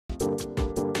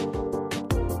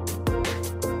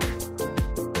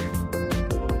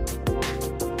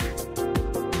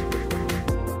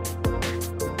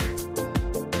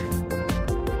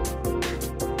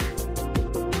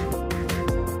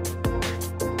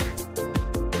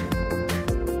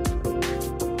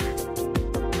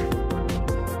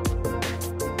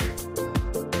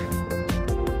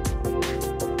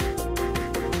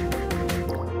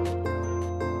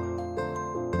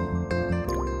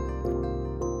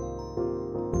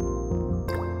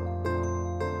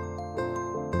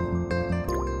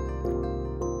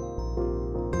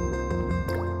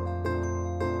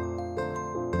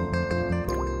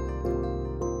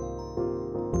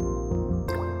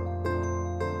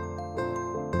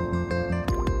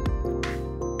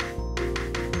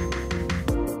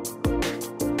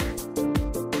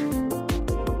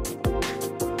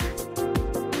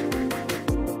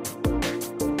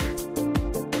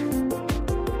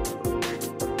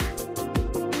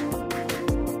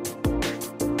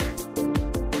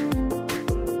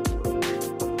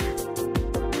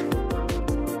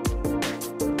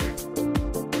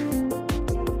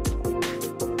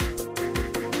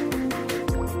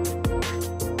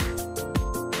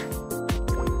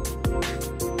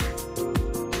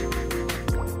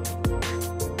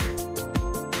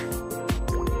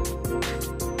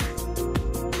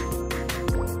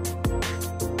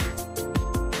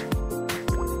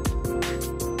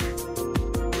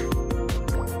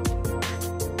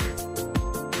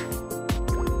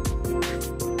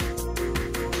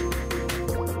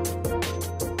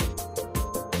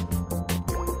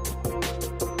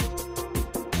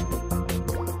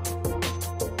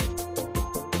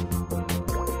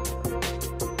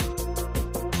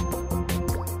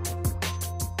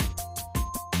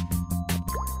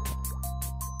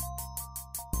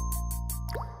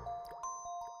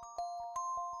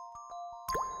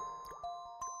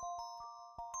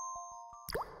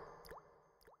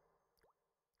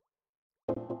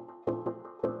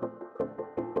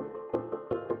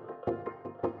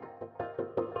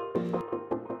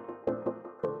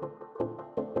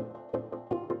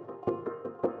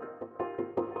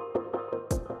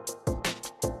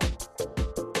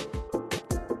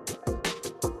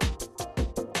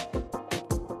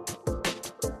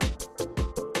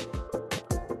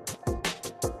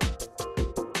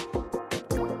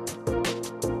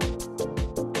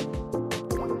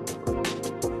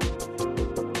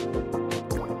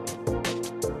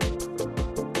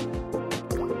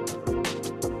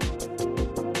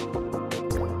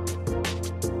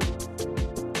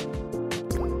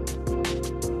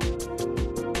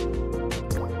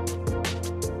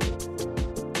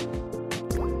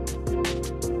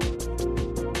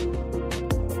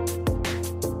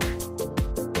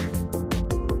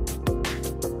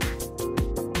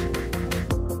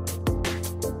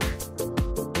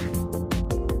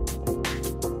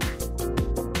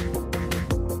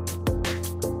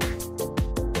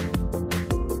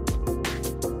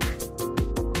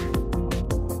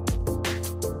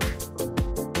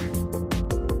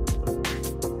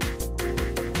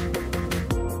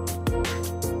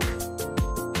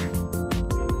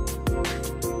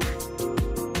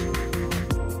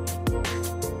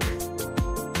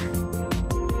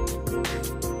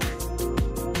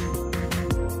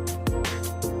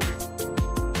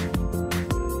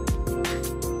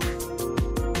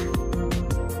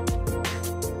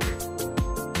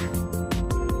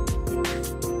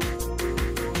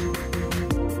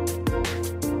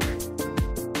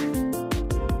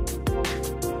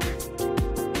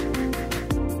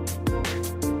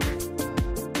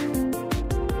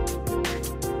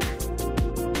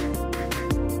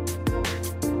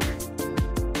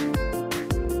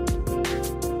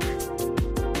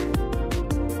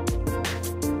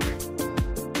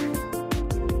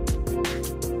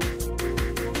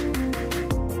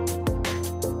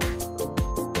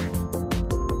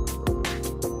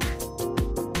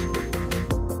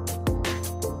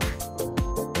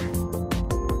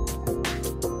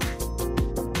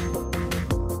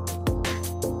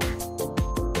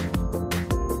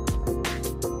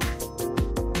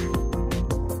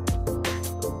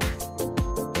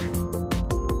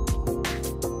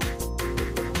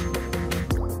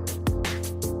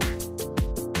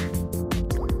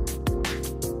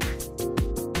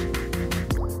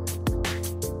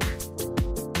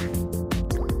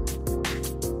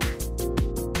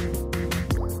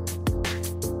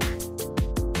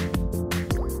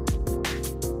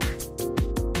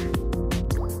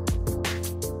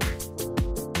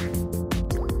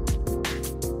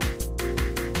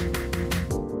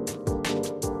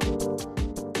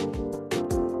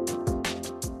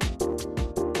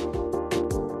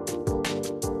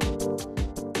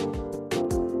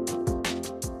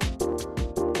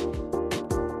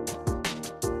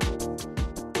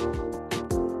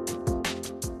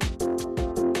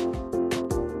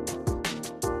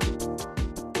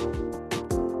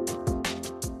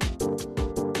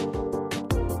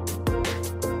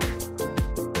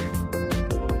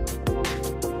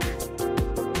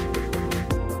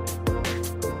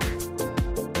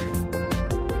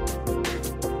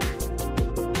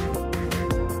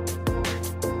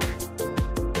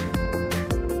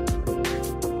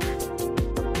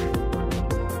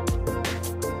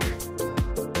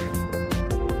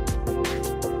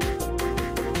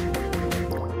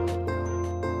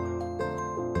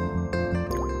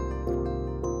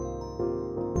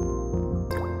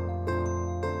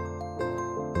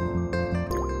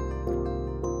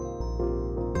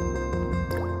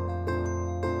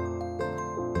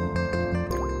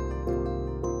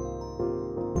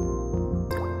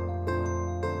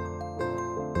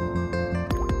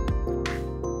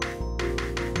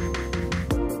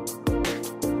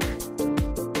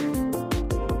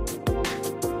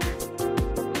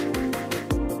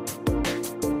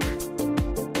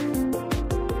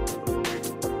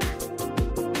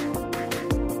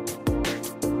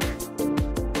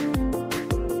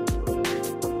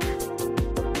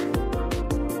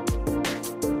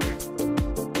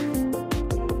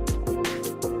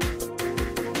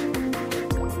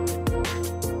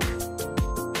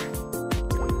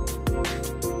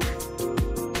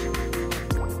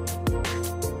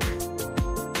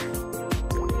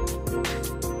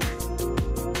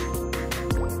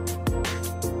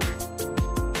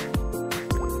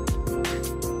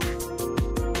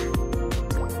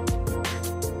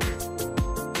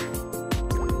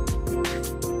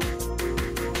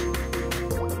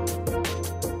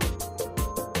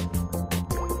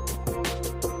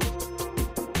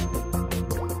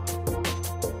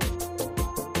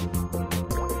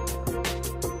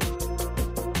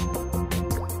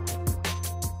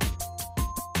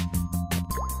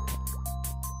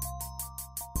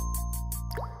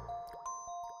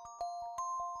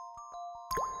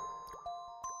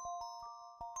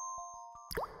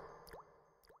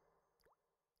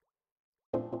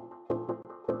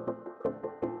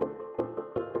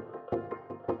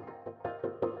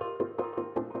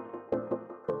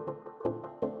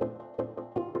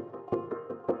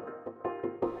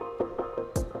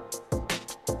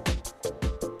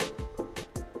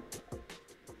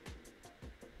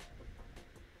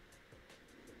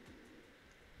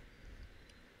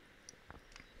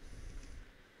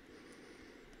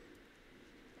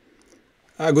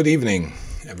Good evening,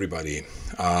 everybody.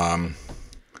 Glad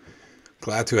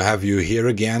to have you here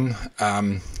again.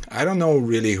 I don't know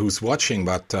really who's watching,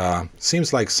 but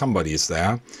seems like somebody is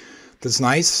there. That's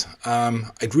nice.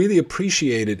 I'd really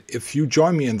appreciate it if you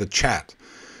join me in the chat.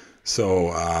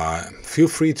 So feel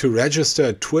free to register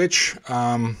at Twitch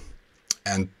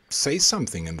and say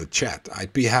something in the chat.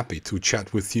 I'd be happy to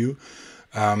chat with you.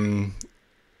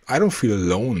 I don't feel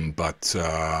alone, but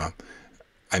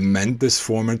I meant this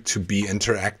format to be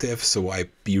interactive, so I'd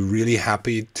be really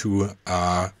happy to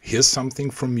hear something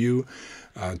from you,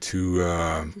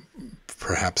 to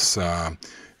perhaps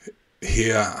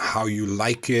hear how you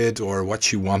like it or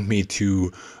what you want me to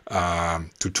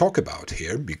talk about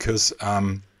here, because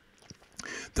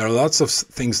there are lots of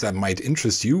things that might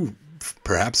interest you,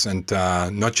 perhaps, and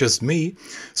not just me.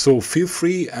 So feel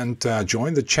free and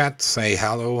join the chat, say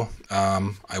hello.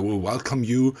 I will welcome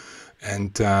you.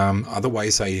 And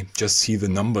otherwise, I just see the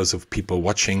numbers of people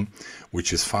watching,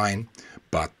 which is fine.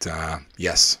 But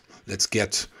yes, let's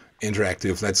get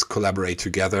interactive. Let's collaborate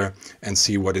together and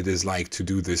see what it is like to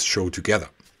do this show together.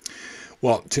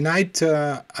 Well, tonight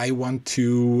I want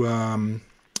to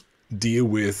deal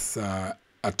with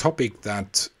a topic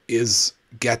that is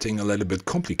getting a little bit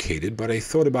complicated, but I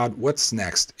thought about what's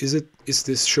next. Is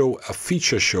this show a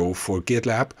feature show for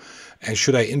GitLab? And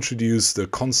should I introduce the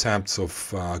concepts of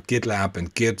GitLab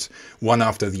and Git one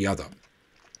after the other?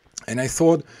 And I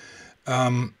thought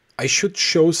I should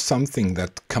show something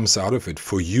that comes out of it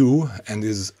for you and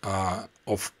is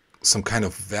of some kind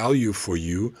of value for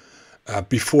you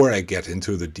before I get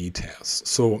into the details.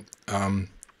 So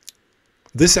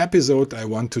this episode I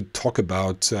want to talk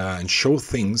about and show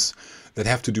things that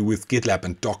have to do with GitLab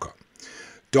and Docker.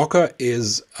 Docker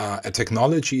is a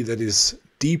technology that is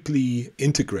deeply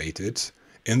integrated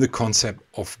in the concept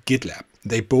of GitLab.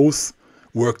 They both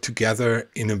work together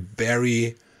in a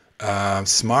very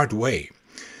smart way.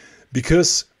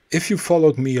 Because if you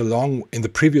followed me along in the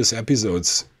previous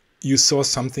episodes, you saw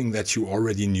something that you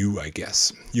already knew, I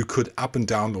guess. You could up and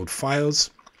download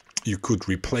files, you could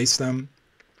replace them,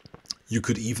 you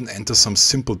could even enter some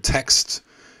simple text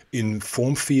in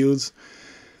form fields,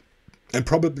 and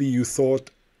probably you thought,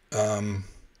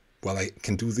 well, I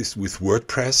can do this with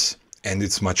WordPress and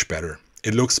it's much better.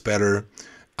 It looks better.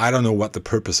 I don't know what the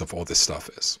purpose of all this stuff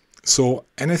is. So,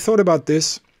 and I thought about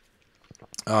this,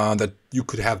 that you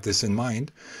could have this in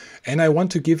mind. And I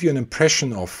want to give you an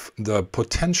impression of the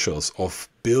potentials of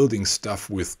building stuff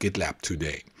with GitLab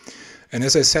today. And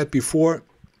as I said before,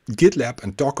 GitLab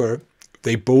and Docker,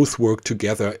 they both work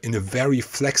together in a very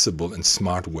flexible and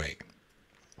smart way.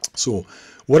 So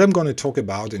what I'm going to talk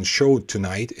about and show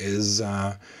tonight is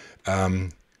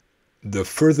the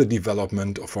further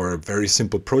development of our very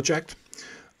simple project.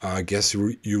 I guess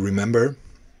you remember.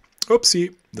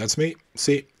 Oopsie, that's me.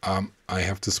 See, I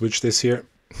have to switch this here.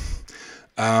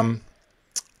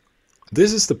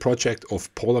 This is the project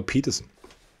of Paula Peterson.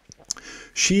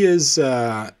 She is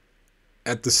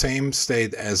at the same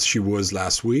state as she was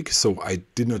last week, so I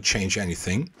did not change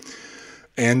anything.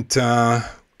 And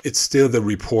it's still the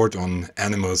report on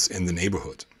animals in the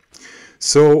neighborhood.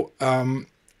 So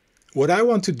what I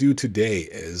want to do today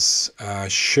is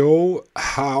show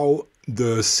how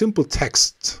the simple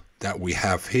text that we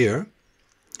have here,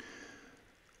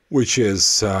 which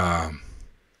is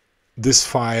this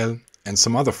file and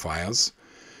some other files,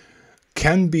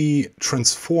 can be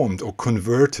transformed or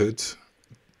converted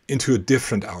into a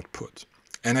different output.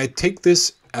 And I take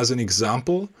this as an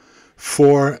example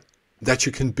for that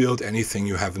you can build anything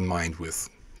you have in mind with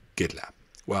GitLab.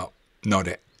 Well, not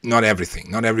everything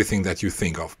that you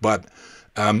think of, but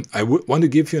I want to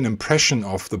give you an impression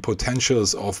of the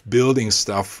potentials of building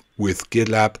stuff with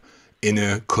GitLab in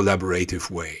a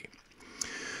collaborative way.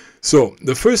 So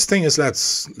the first thing is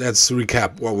let's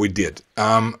recap what we did.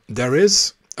 There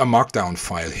is a markdown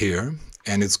file here,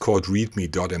 and it's called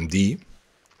readme.md.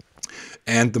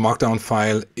 And the markdown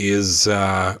file is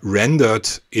rendered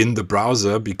in the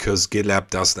browser because GitLab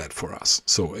does that for us.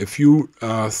 So if you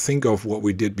think of what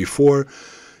we did before,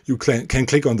 you can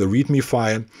click on the README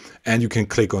file and you can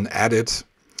click on Edit.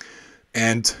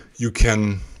 And you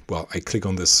can, well, I click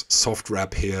on this soft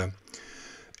wrap here.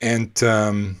 And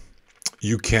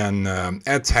you can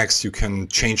add text, you can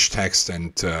change text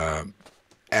and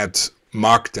add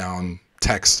markdown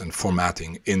text and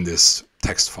formatting in this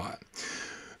text file.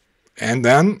 And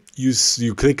then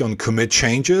you click on commit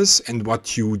changes, and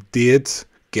what you did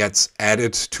gets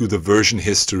added to the version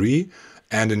history,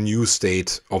 and a new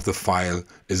state of the file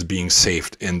is being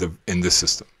saved in the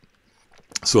system.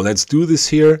 So let's do this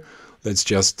here. Let's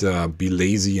just be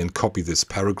lazy and copy this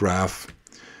paragraph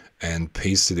and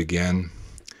paste it again.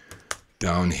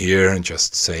 down here and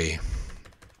just say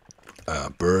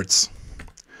birds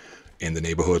in the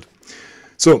neighborhood.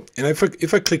 So, and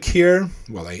if I click here,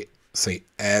 well, I say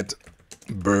add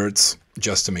birds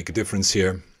just to make a difference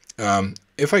here.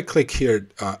 If I click here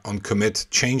on commit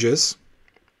changes,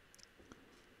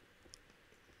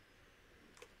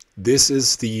 this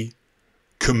is the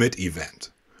commit event.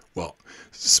 Well,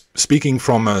 speaking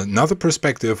from another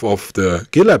perspective of the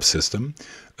GitLab system,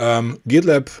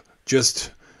 GitLab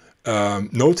just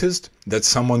noticed that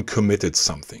someone committed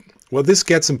something. Well, this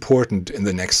gets important in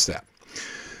the next step.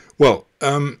 Well,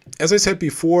 as I said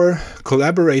before,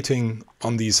 collaborating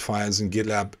on these files in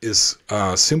GitLab is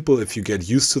simple if you get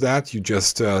used to that. You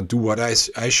just do what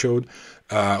I showed,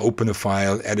 open a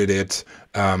file, edit it,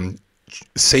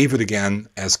 save it again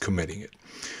as committing it.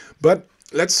 But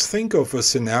let's think of a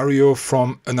scenario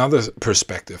from another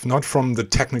perspective, not from the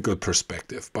technical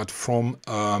perspective, but from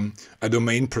a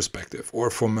domain perspective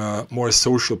or from a more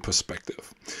social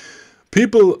perspective.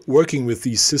 People working with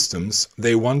these systems,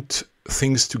 they want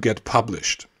things to get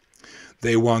published.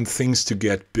 They want things to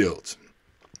get built.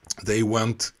 They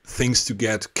want things to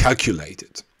get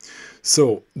calculated.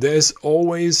 So there's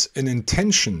always an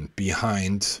intention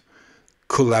behind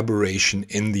collaboration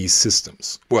in these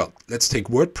systems. Well, let's take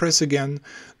WordPress again.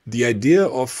 The idea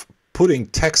of putting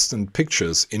text and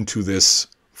pictures into this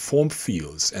form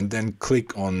fields and then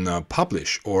click on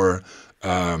publish or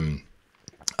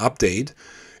update.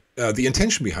 The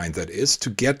intention behind that is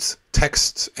to get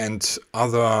text and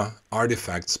other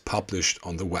artifacts published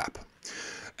on the web.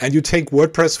 And you take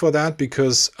WordPress for that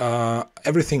because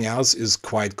everything else is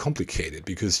quite complicated,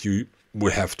 because you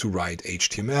would have to write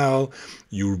HTML,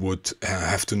 you would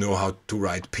have to know how to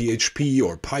write PHP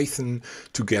or Python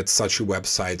to get such a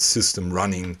website system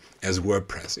running as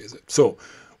WordPress is. So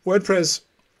WordPress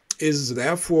is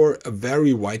therefore a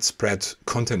very widespread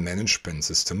content management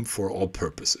system for all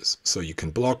purposes. So you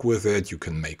can blog with it, you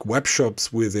can make web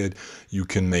shops with it, you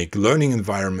can make learning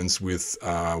environments with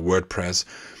WordPress.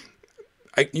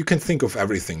 You can think of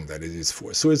everything that it is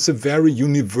for. So it's a very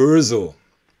universal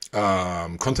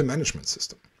content management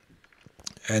system.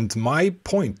 And my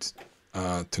point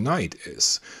tonight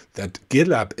is that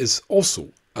GitLab is also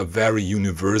a very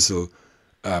universal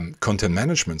content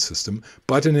management system,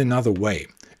 but in another way.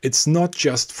 It's not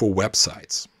just for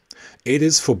websites. It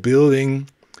is for building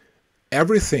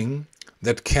everything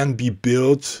that can be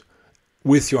built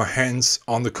with your hands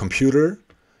on the computer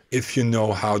if you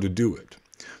know how to do it.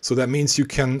 So that means you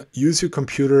can use your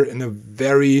computer in a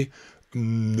very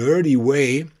nerdy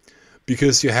way,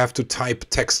 because you have to type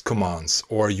text commands,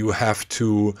 or you have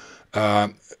to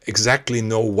exactly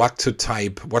know what to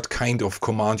type, what kind of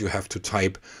command you have to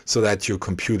type so that your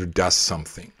computer does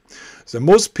something. So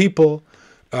most people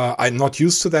are not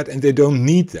used to that, and they don't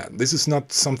need that. This is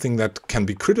not something that can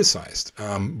be criticized,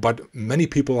 but many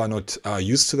people are not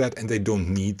used to that, and they don't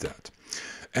need that.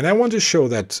 And I want to show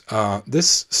that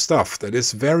this stuff that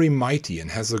is very mighty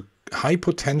and has a high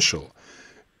potential,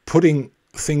 putting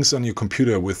things on your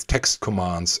computer with text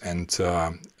commands and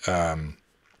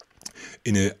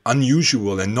in an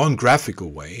unusual and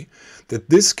non-graphical way, that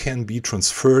this can be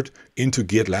transferred into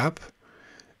GitLab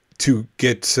to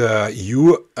get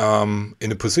you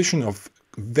in a position of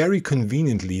very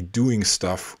conveniently doing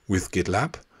stuff with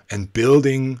GitLab and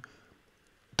building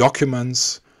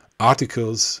documents,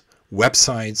 articles,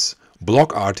 websites,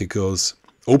 blog articles,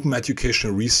 open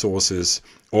educational resources,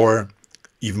 or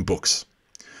even books.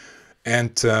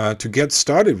 And to get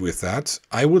started with that,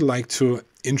 I would like to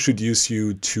introduce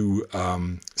you to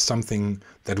something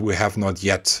that we have not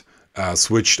yet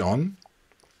switched on.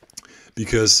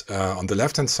 Because on the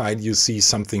left-hand side, you see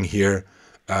something here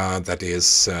that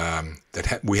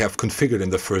we have configured in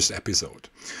the first episode.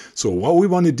 So what we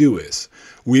want to do is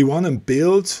we want to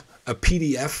build a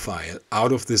PDF file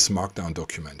out of this Markdown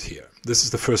document here. This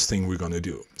is the first thing we're going to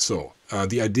do. So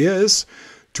the idea is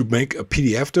to make a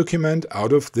PDF document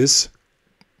out of this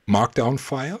Markdown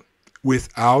file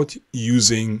without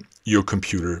using your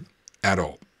computer at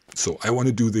all. So I want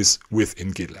to do this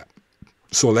within GitLab.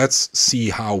 So let's see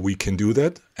how we can do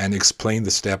that and explain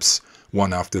the steps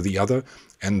one after the other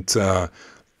and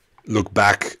look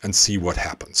back and see what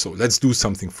happens. So let's do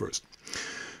something first.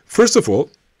 First of all,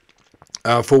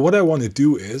 for what I want to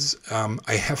do is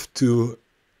I have to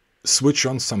switch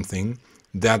on something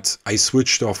that I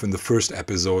switched off in the first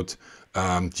episode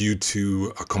due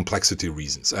to complexity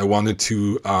reasons. I wanted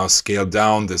to scale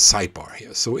down the sidebar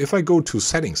here. So if I go to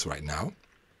settings right now,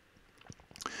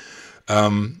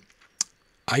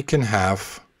 I can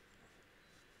have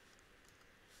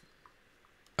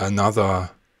another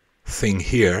thing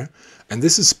here, and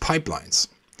this is pipelines.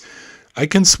 I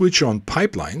can switch on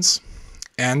pipelines,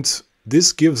 And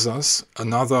this gives us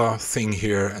another thing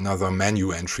here, another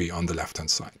menu entry on the left-hand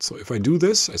side. So if I do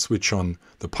this, I switch on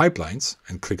the pipelines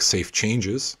and click Save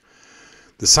Changes.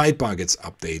 The sidebar gets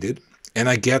updated, and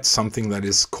I get something that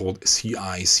is called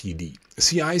CI/CD.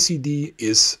 CI/CD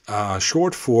is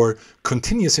short for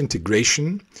continuous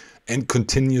integration and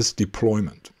continuous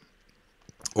deployment,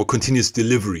 or continuous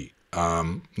delivery.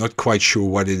 Not quite sure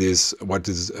what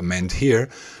is meant here,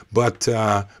 but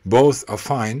both are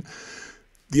fine.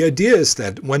 The idea is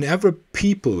that whenever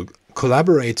people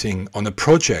collaborating on a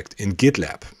project in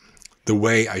GitLab, the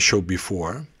way I showed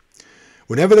before,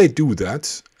 whenever they do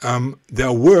that,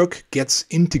 their work gets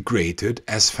integrated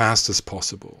as fast as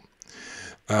possible.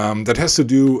 That has to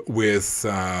do with,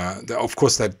 of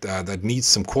course, that needs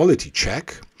some quality check,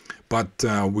 but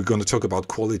we're going to talk about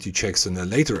quality checks in a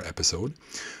later episode.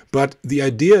 But the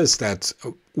idea is that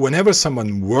whenever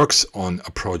someone works on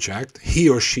a project, he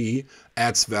or she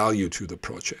adds value to the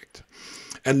project.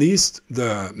 At least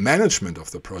the management of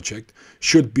the project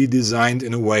should be designed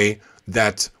in a way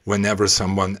that whenever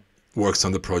someone works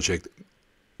on the project,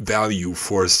 value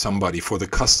for somebody, for the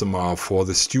customer, for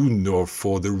the student, or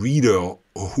for the reader,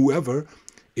 or whoever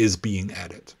is being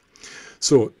added.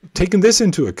 So taking this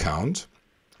into account,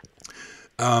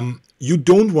 you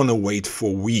don't want to wait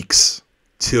for weeks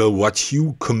till what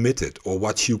you committed or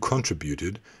what you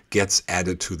contributed gets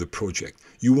added to the project.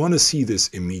 You want to see this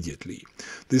immediately.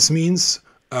 This means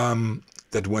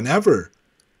that whenever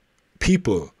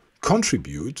people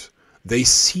contribute, they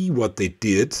see what they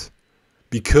did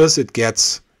because it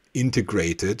gets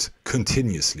integrated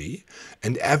continuously,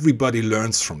 and everybody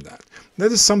learns from that.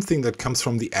 That is something that comes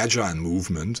from the Agile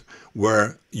movement,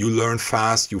 where you learn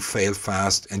fast, you fail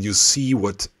fast, and you see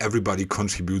what everybody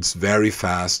contributes very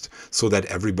fast so that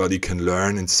everybody can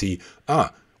learn and see,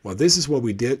 well, this is what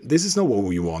we did, this is not what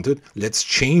we wanted, let's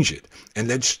change it. And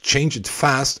let's change it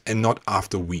fast and not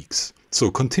after weeks. So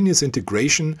continuous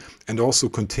integration and also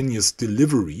continuous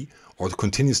delivery or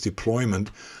continuous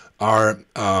deployment are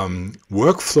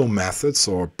workflow methods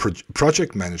or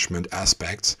project management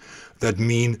aspects that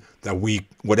mean that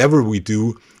whatever we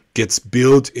do gets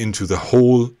built into the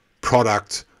whole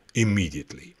product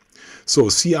immediately. So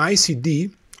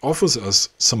CI/CD offers us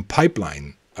some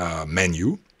pipeline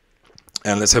menu.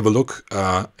 And let's have a look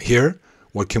here.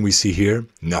 What can we see here?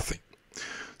 Nothing.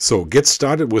 So get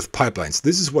started with pipelines.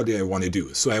 This is what I want to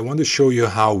do. So I want to show you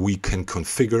how we can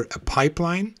configure a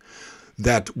pipeline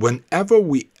that whenever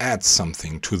we add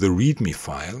something to the README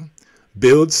file,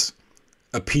 builds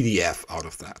a PDF out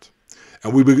of that.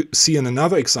 And we will see in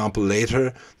another example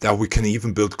later that we can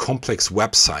even build complex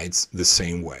websites the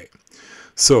same way.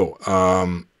 So,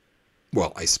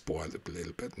 well, I spoiled it a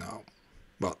little bit now.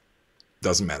 Well,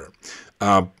 doesn't matter.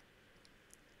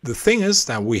 The thing is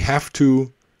that we have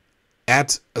to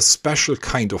add a special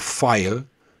kind of file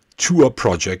to a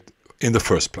project in the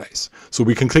first place. So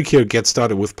we can click here, get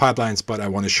started with pipelines, but I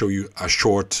want to show you a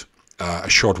short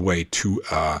way to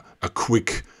a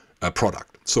quick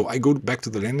product. So I go back to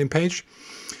the landing page,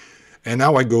 and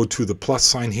now I go to the plus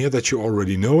sign here that you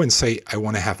already know and say I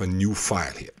want to have a new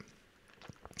file here.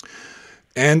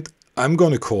 And I'm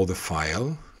going to call the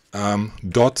file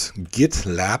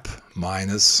 .gitlab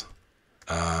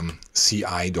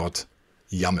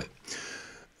 -ci.yaml.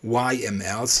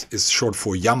 YML is short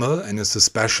for YAML and is a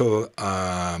special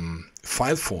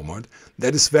file format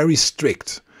that is very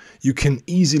strict. You can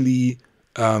easily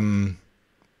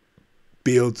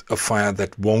build a file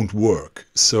that won't work.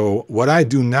 So what I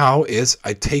do now is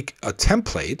I take a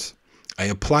template, I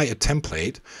apply a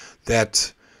template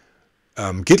that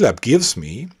GitLab gives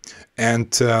me, and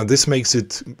this makes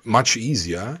it much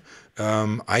easier.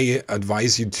 I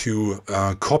advise you to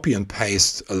copy and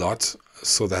paste a lot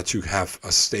so that you have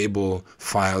a stable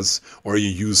files, or you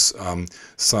use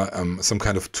some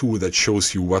kind of tool that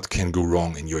shows you what can go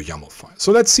wrong in your YAML file.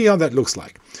 So let's see how that looks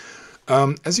like.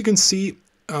 As you can see,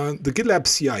 the GitLab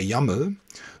CI YAML,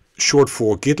 short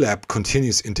for GitLab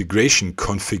Continuous Integration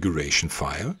Configuration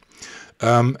file,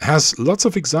 has lots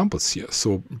of examples here.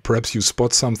 So perhaps you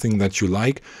spot something that you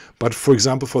like, but for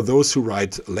example, for those who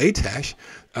write LaTeX,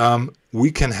 we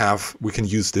can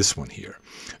use this one here.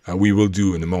 We will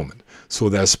do in a moment. So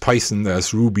there's Python,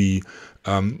 there's Ruby,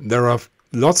 there are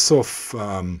lots of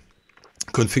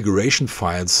configuration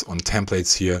files on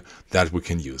templates here that we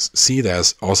can use. See,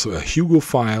 there's also a Hugo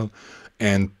file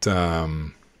and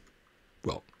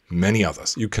well, many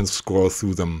others. You can scroll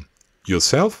through them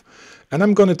yourself. And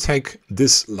I'm going to take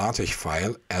this LaTeX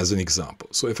file as an example.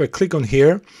 So if I click on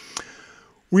here,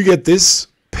 we get this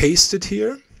pasted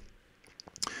here.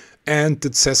 And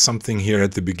it says something here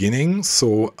at the beginning.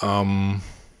 So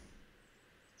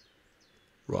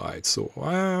Right, so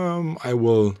I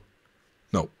will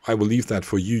leave that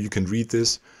for you. You can read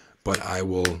this, but I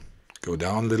will go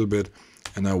down a little bit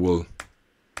and I will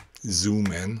zoom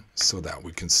in so that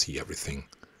we can see everything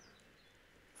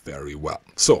very well.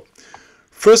 So,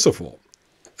 first of all,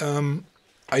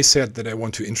 I said that I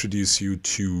want to introduce you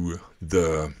to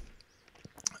the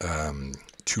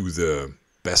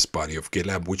best buddy of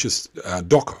GitLab, which is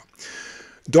Docker.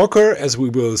 Docker, as we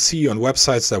will see on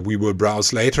websites that we will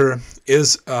browse later,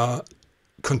 is a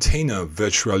container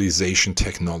virtualization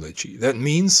technology. That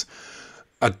means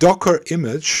a Docker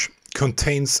image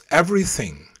contains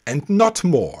everything and not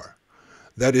more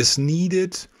that is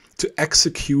needed to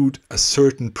execute a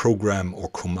certain program or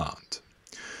command.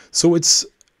 So it's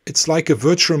like a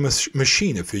virtual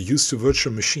machine. If you're used to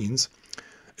virtual machines,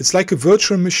 it's like a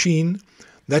virtual machine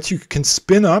that you can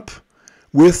spin up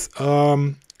with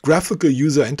graphical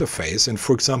user interface, and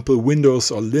for example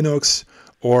Windows or Linux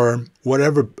or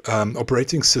whatever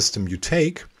operating system you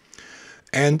take,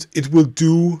 and it will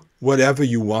do whatever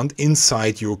you want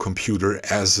inside your computer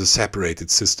as a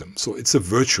separated system. So it's a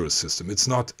virtual system. It's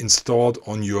not installed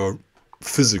on your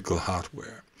physical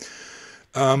hardware.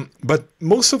 But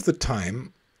most of the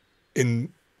time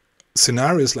in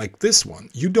scenarios like this one,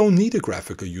 you don't need a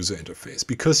graphical user interface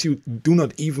because you do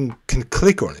not even can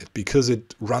click on it because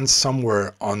it runs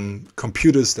somewhere on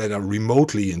computers that are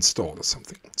remotely installed or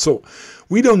something. So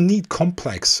we don't need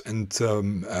complex and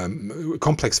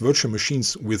complex virtual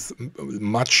machines with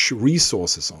much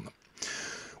resources on them.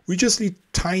 We just need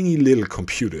tiny little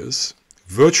computers,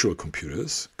 virtual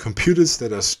computers, computers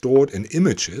that are stored in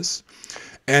images,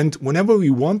 and whenever we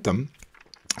want them,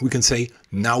 we can say,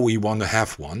 now we want to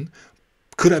have one.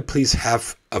 Could I please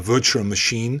have a virtual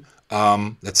machine?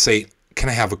 Let's say, can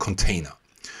I have a container?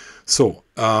 So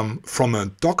from a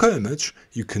Docker image,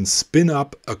 you can spin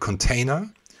up a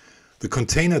container. The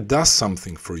container does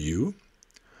something for you.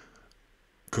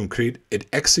 Concrete, it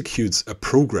executes a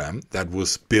program that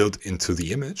was built into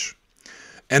the image.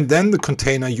 And then the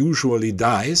container usually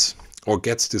dies or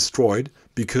gets destroyed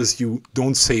because you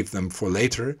don't save them for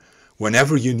later.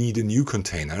 Whenever you need a new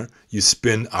container, you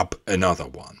spin up another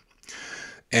one.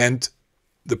 And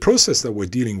the process that we're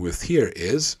dealing with here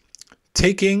is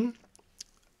taking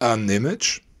an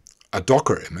image, a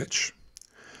Docker image,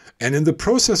 and in the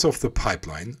process of the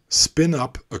pipeline, spin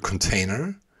up a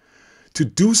container to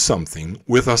do something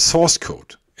with a source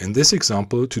code. In this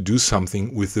example, to do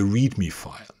something with the README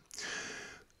file.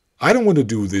 I don't want to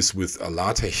do this with a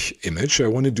LaTeX image. I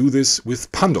want to do this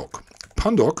with Pandoc.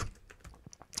 Pandoc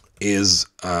is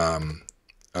a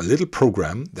little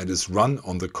program that is run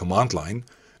on the command line,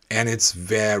 and it's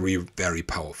very, very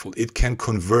powerful. It can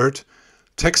convert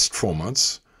text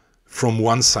formats from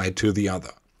one side to the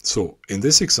other. So in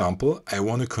this example, I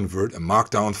want to convert a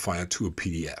markdown file to a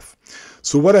PDF.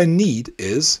 So what I need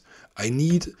is, I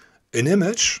need an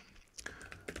image,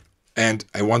 and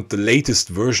I want the latest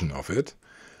version of it,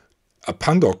 a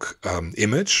Pandoc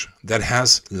image that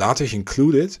has LaTeX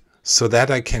included, so that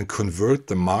I can convert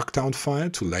the markdown file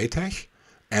to LaTeX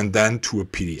and then to a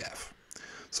PDF.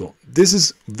 So this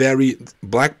is very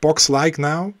black box-like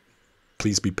now.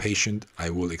 Please be patient. I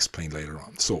will explain later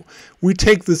on. So we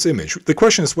take this image. The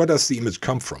question is, where does the image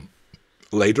come from?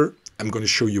 Later, I'm going to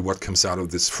show you what comes out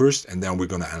of this first, and then we're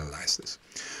going to analyze this.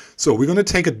 So we're going to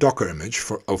take a Docker image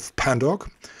of Pandoc,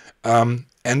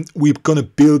 and we're going to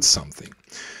build something.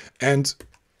 And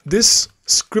this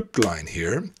script line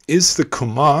here is the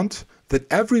command that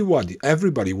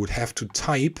everybody would have to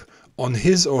type on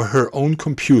his or her own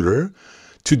computer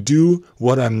to do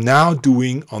what I'm now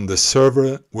doing on the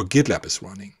server where GitLab is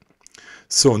running.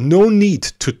 So no need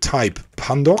to type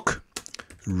pandoc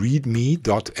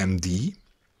readme.md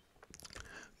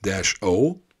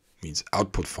 -o means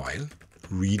output file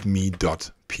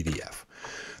readme.pdf.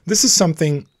 This is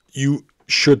something you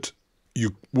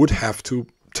would have to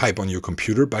type on your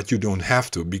computer, but you don't have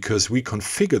to, because we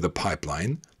configure the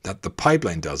pipeline that the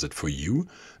pipeline does it for you,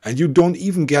 and you don't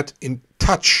even get in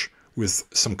touch with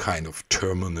some kind of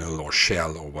terminal or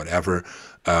shell or whatever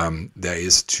there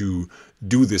is to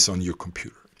do this on your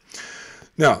computer.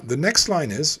 Now, the next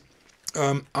line is,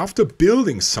 after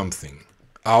building something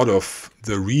out of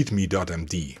the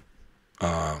readme.md,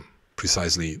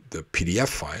 precisely the PDF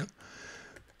file,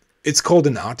 it's called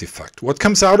an artifact. What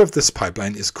comes out of this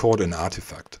pipeline is called an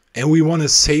artifact. And we want to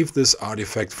save this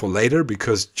artifact for later,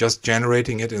 because just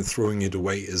generating it and throwing it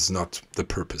away is not the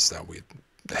purpose that we're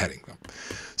heading up.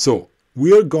 So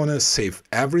we're going to save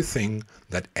everything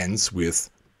that ends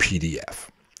with PDF.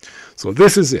 So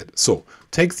this is it. So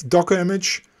take the Docker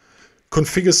image,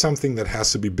 configure something that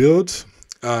has to be built.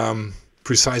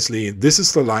 Precisely, this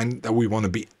is the line that we want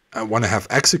to be want to have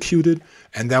executed,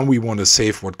 and then we want to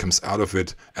save what comes out of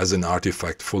it as an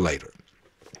artifact for later.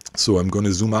 So I'm going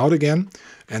to zoom out again,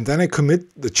 and then I commit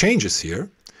the changes here.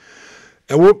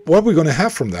 And what we're going to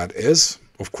have from that is,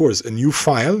 of course, a new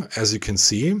file, as you can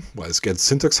see. Well, it's got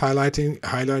syntax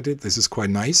highlighted. This is quite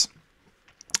nice.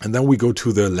 And then we go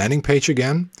to the landing page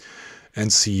again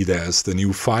and see there's the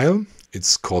new file.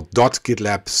 It's called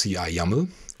 .gitlab CI YAML.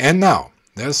 And now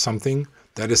there's something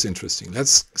that is interesting.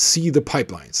 Let's see the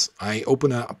pipelines. I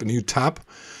open up a new tab,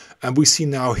 and we see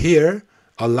now here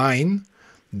a line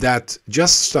that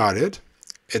just started.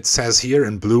 It says here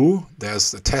in blue,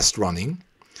 there's a test running,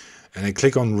 and I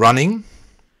click on running,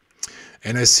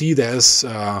 and I see there's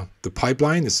the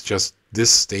pipeline. It's just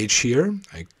this stage here.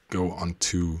 I go on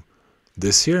to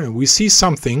this here, and we see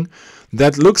something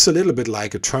that looks a little bit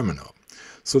like a terminal.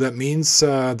 So that means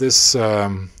this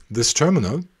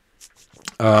terminal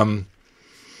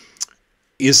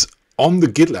is on the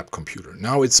GitLab computer.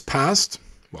 Now it's passed.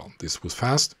 Well, this was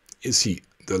fast. You see,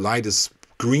 the light is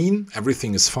green,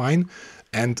 everything is fine,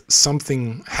 and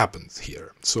something happened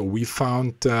here. So we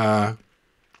found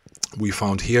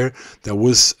here there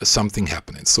was something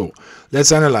happening. So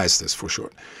let's analyze this for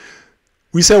short.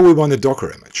 We said we want a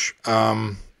Docker image.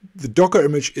 The Docker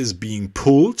image is being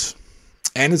pulled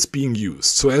and it's being used.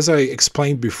 So as I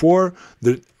explained before,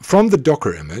 from the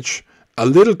Docker image, a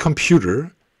little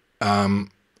computer,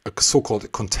 a so-called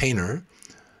container,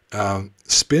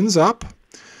 spins up.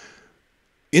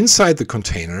 Inside the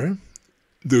container,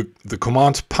 the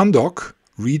command pandoc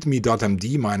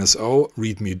readme.md-o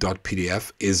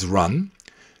readme.pdf is run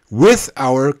with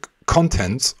our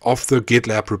contents of the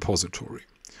GitLab repository.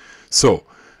 So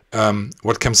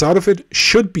what comes out of it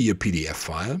should be a PDF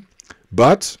file,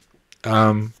 but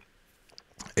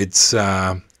it's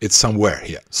somewhere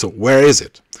here. So where is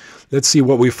it? Let's see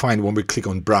what we find when we click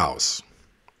on Browse.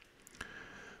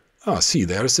 Ah, see,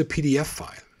 there's a PDF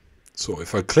file. So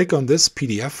if I click on this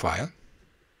PDF file,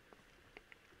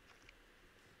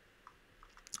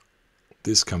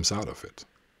 this comes out of it.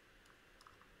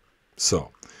 So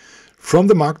from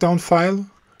the Markdown file,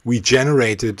 we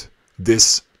generated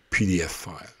this PDF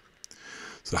file.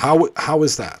 So how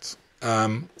is that?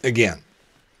 Again,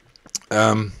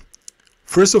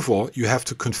 first of all, you have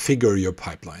to configure your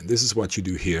pipeline. This is what you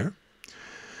do here.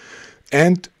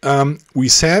 And we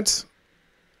said,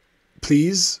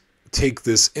 please take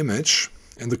this image,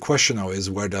 and the question now is,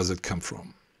 where does it come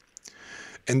from?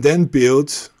 And then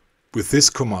build, with this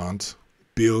command,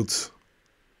 build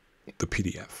the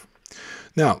PDF.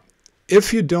 Now,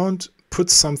 if you don't put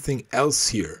something else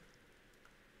here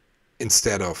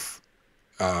instead of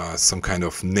some kind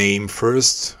of name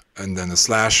first, and then a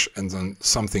slash, and then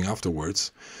something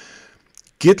afterwards,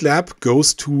 GitLab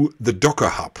goes to the Docker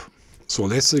Hub. So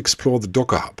let's explore the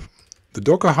Docker Hub. The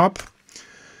Docker Hub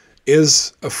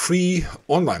is a free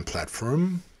online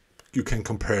platform. You can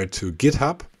compare it to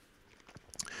GitHub.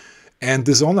 And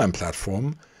this online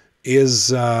platform is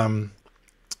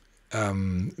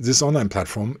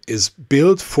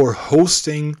built for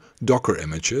hosting Docker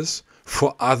images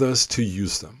for others to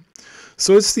use them.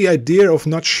 So it's the idea of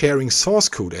not sharing source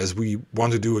code as we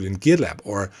want to do it in GitLab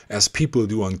or as people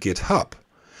do on GitHub.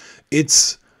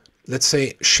 It's, let's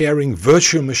say, sharing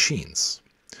virtual machines.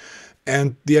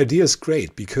 And the idea is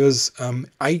great because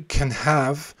I can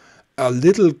have a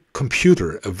little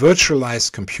computer, a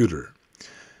virtualized computer,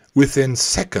 within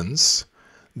seconds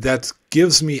that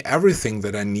gives me everything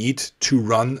that I need to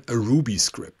run a Ruby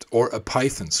script or a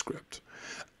Python script.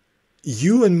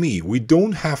 You and me, we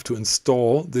don't have to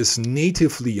install this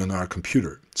natively on our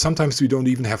computer. Sometimes we don't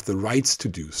even have the rights to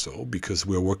do so because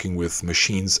we're working with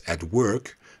machines at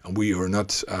work and we are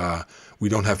not, we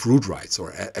don't have root rights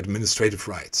or administrative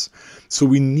rights. So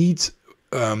we need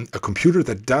a computer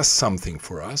that does something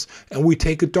for us, and we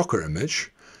take a Docker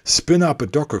image, spin up a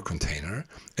Docker container,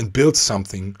 and build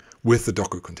something with the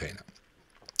Docker container.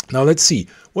 Now let's see,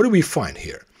 what do we find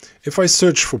here? If I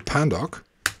search for pandoc,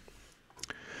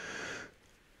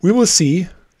 we will see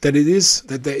that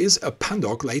there is a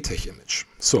pandoc LaTeX image.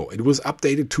 So it was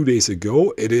updated 2 days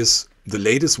ago. It is the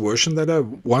latest version that I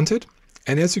wanted.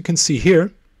 And as you can see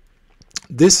here,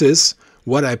 this is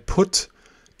what I put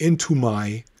into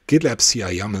my GitLab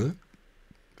CI YAML.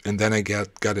 And then I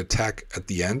got a tag at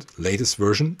the end, latest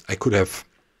version. I could have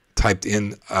typed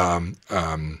in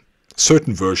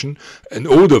certain version, an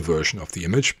older version of the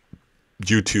image,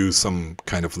 due to some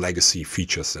kind of legacy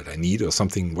features that I need or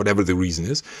something, whatever the reason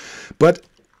is. But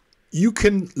you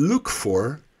can look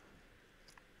for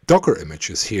Docker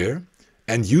images here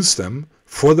and use them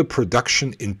for the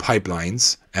production in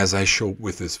pipelines, as I show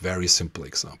with this very simple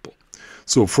example.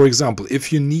 So for example,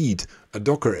 if you need a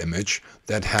Docker image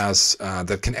that has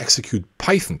that can execute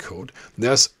Python code,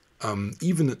 there's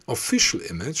even an official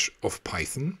image of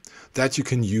Python that you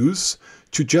can use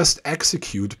to just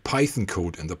execute Python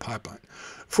code in the pipeline.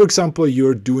 For example,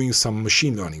 you're doing some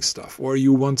machine learning stuff, or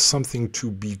you want something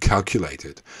to be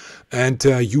calculated, and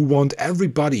you want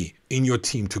everybody in your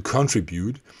team to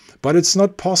contribute, but it's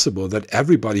not possible that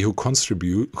everybody who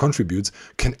contributes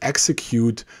can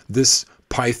execute this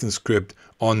Python script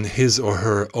on his or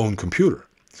her own computer.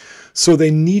 So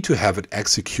they need to have it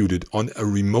executed on a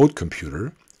remote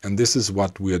computer. And this is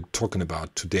what we're talking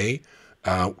about today,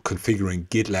 configuring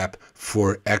GitLab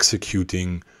for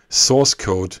executing source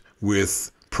code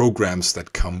with programs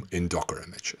that come in Docker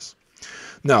images.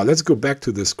 Now let's go back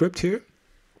to the script here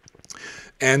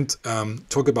and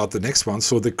talk about the next one.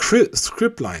 So the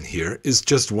script line here is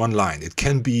just one line. It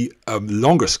can be a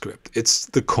longer script. It's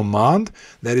the command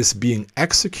that is being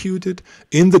executed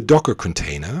in the Docker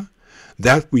container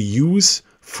that we use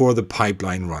for the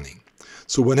pipeline running.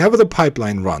 So whenever the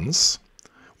pipeline runs,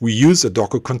 we use a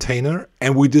Docker container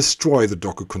and we destroy the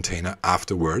Docker container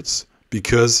afterwards,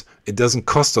 because it doesn't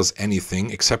cost us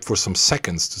anything except for some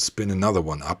seconds to spin another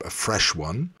one up, a fresh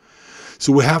one.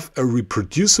 So we have a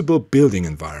reproducible building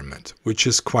environment, which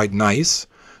is quite nice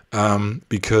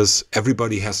because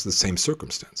everybody has the same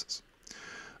circumstances.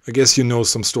 I guess you know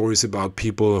some stories about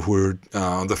people who are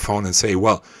on the phone and say,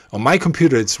 well, on my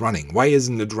computer it's running. Why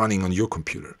isn't it running on your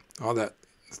computer? Oh, the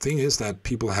thing is that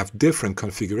people have different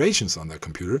configurations on their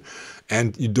computer,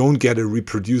 and you don't get a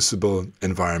reproducible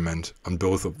environment on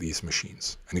both of these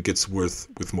machines, and it gets worse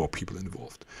with more people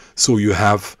involved. So you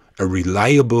have a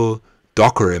reliable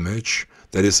Docker image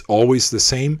that is always the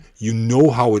same. You know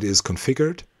how it is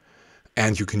configured,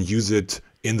 and you can use it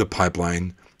in the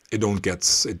pipeline. It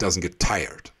doesn't get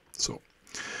tired. So,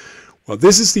 well,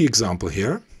 this is the example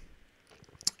here,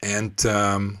 and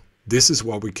this is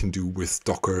what we can do with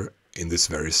Docker in this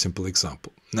very simple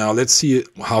example. Now let's see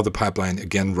how the pipeline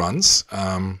again runs.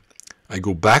 I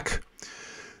go back,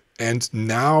 and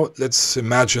now let's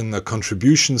imagine a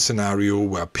contribution scenario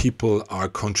where people are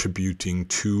contributing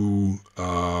to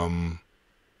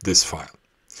this file.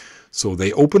 So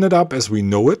they open it up as we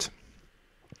know it,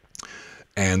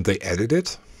 and they edit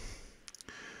it.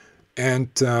 And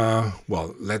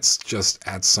well, let's just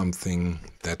add something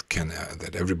that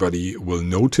that everybody will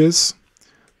notice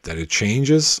that it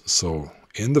changes. So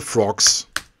in the frogs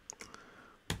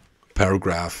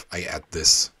paragraph, I add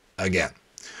this again.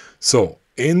 So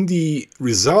in the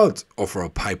result of our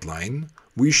pipeline,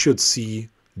 we should see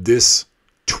this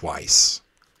twice.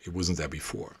 It wasn't there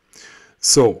before.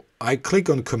 So I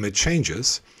click on commit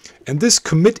changes, and this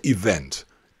commit event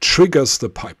triggers the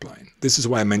pipeline. This is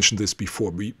why I mentioned this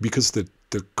before, because the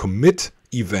commit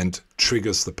event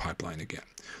triggers the pipeline again.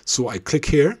 So I click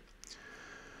here,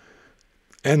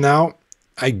 and now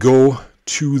I go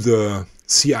to the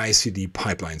CI/CD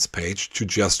pipelines page to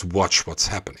just watch what's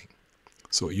happening.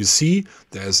 So you see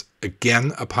there's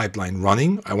again a pipeline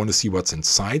running. I want to see what's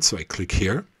inside, so I click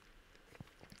here.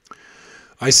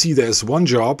 I see there's one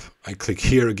job. I click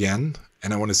here again,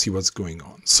 and I want to see what's going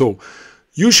on. So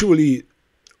usually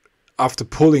after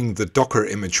pulling the Docker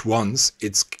image once,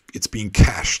 it's being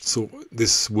cached. So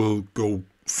this will go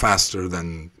faster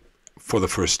than for the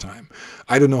first time.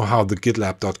 I don't know how the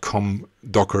GitLab.com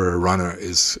Docker runner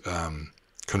is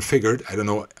configured. I don't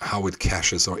know how it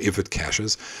caches or if it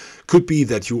caches. Could be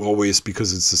that you always,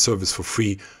 because it's a service for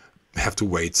free, have to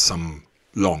wait some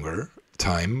longer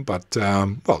time, but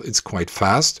well, it's quite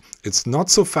fast. It's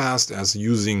not so fast as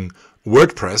using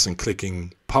WordPress and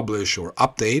clicking publish or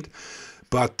update,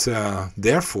 but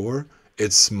therefore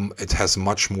it has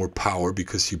much more power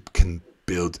because you can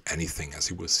build anything, as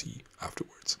you will see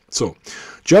afterwards. So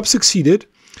job succeeded.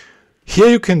 Here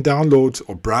you can download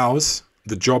or browse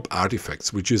the job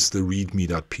artifacts, which is the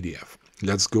readme.pdf.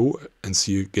 Let's go and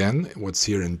see again what's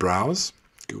here in browse.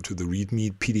 Go to the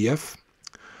readme PDF,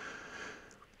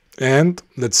 and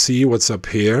let's see what's up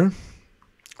here.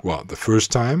 Well, the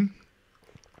first time,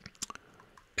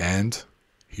 and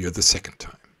here the second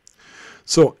time.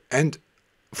 So, and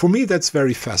for me, that's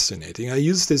very fascinating. I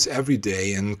use this every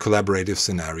day in collaborative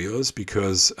scenarios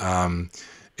because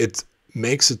it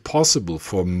makes it possible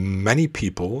for many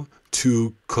people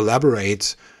to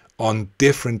collaborate on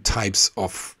different types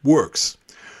of works.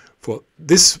 For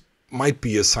this might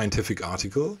be a scientific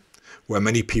article where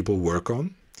many people work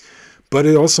on, but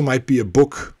it also might be a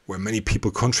book where many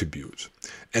people contribute.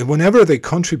 And whenever they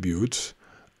contribute,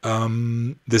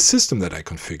 the system that I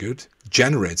configured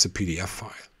generates a PDF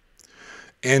file.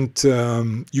 And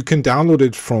you can download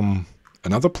it from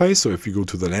another place. So if you go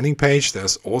to the landing page,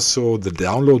 there's also the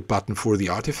download button for the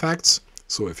artifacts.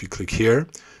 So if you click here,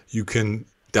 you can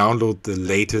download the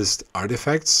latest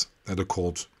artifacts that are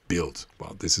called build.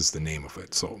 Well, this is the name of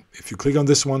it. So if you click on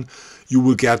this one, you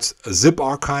will get a zip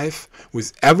archive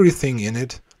with everything in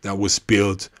it that was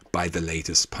built by the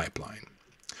latest pipeline.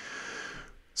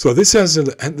 So this has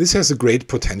a great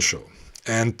potential.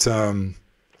 And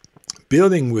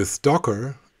building with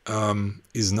Docker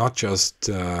is not just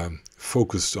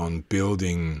focused on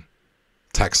building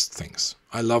text things.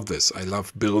 I love this. I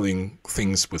love building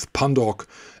things with Pandoc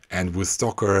and with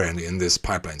Docker and in this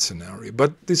pipeline scenario.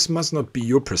 But this must not be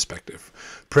your perspective.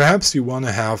 Perhaps you want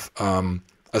to have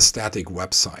a static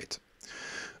website.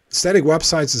 Static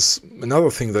websites is another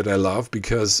thing that I love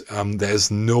because there's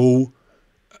no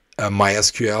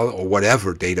MySQL or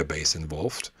whatever database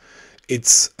involved.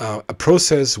 It's a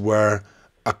process where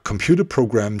a computer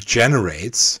program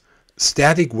generates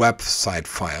static website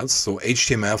files, so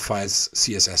HTML files,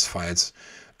 CSS files,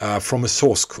 from a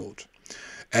source code.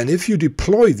 And if you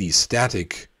deploy these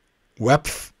static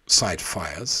website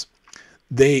files,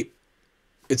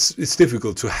 it's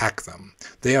difficult to hack them.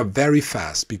 They are very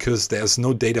fast because there's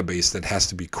no database that has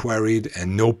to be queried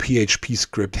and no PHP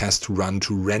script has to run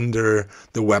to render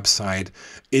the website.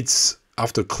 It's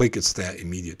after click, it's there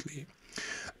immediately.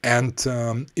 And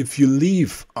if you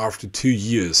leave after 2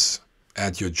 years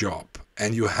at your job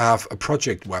and you have a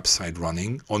project website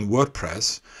running on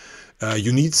WordPress,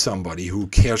 you need somebody who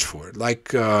cares for it.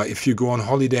 Like if you go on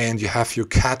holiday and you have your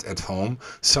cat at home,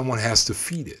 someone has to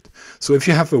feed it. So if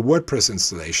you have a WordPress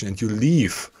installation and you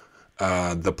leave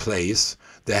the place,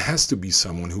 there has to be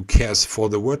someone who cares for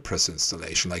the WordPress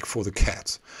installation, like for the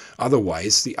cat.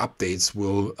 Otherwise, the updates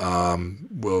will or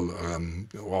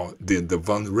the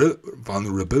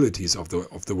vulnerabilities of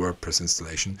the WordPress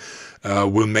installation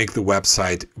will make the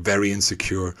website very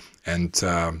insecure, and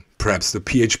perhaps the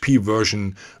PHP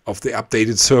version of the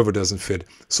updated server doesn't fit.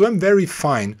 So I'm very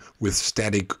fine with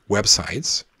static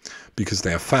websites because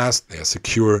they are fast, they are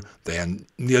secure, they are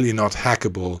nearly not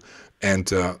hackable, and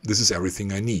this is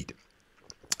everything I need.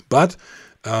 But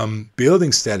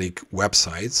building static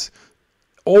websites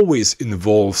always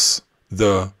involves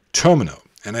the terminal.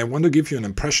 And I want to give you an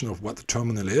impression of what the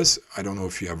terminal is. I don't know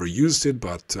if you ever used it,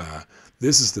 but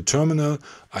this is the terminal.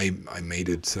 I made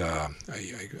it,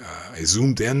 I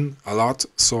zoomed in a lot.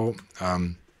 So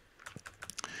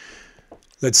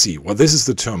let's see. Well, this is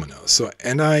the terminal. So,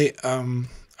 and I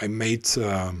made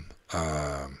a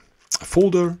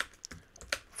folder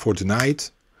for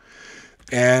tonight.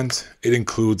 And it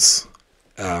includes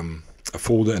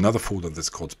another folder that's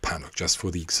called Pandoc, just for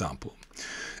the example.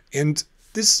 And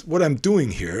this, what I'm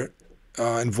doing here,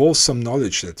 involves some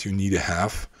knowledge that you need to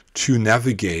have to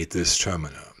navigate this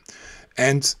terminal.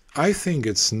 And I think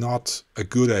it's not a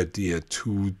good idea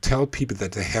to tell people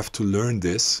that they have to learn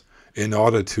this in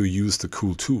order to use the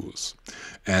cool tools.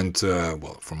 And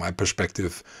well, from my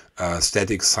perspective,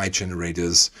 static site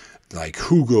generators like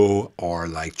Hugo or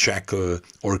like Jekyll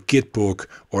or Gitbook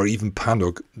or even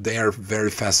Pandoc, they are very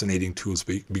fascinating tools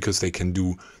because they can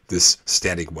do this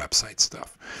static website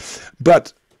stuff.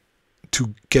 But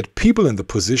to get people in the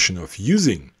position of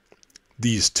using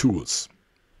these tools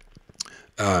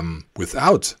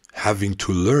without having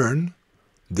to learn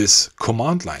this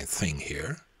command line thing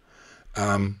here,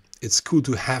 it's cool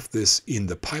to have this in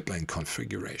the pipeline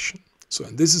configuration. So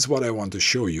this is what I want to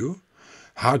show you,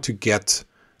 how to get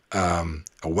a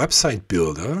website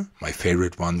builder, my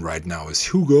favorite one right now is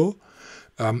Hugo,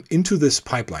 into this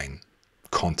pipeline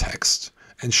context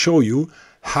and show you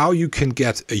how you can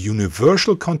get a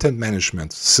universal content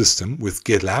management system with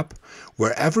GitLab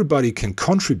where everybody can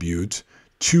contribute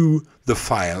to the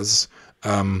files,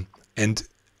 and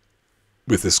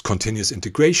with this continuous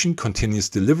integration, continuous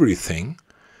delivery thing,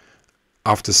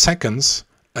 after seconds,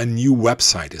 a new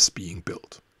website is being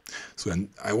built. So and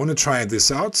I want to try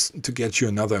this out to get you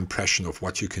another impression of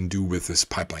what you can do with this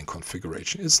pipeline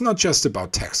configuration. It's not just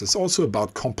about text, it's also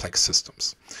about complex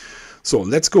systems. So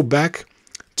let's go back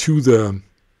to the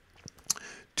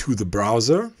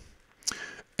browser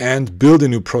and build a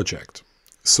new project.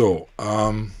 So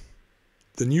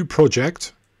the new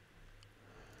project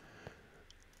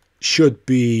should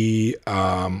be,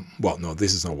 well, no,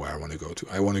 this is not where I want to go to.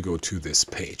 I want to go to this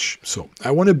page. So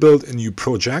I want to build a new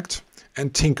project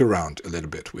and tinker around a little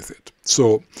bit with it.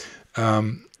 So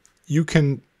you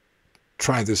can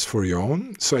try this for your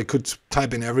own. So I could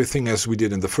type in everything as we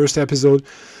did in the first episode,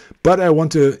 but I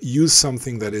want to use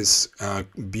something that is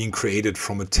being created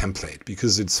from a template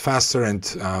because it's faster and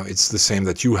it's the same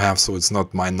that you have. So it's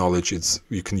not my knowledge.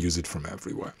 You can use it from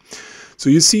everywhere. So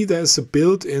you see there's a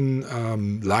built-in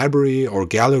library or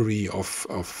gallery of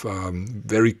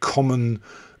very common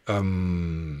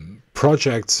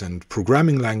projects and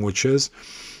programming languages.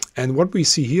 And what we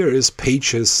see here is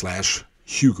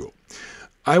pages/Hugo.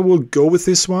 I will go with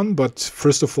this one, but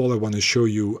first of all, I want to show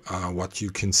you what you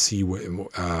can see,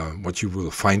 what you will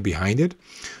find behind it.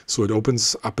 So it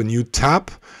opens up a new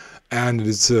tab, and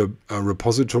it's a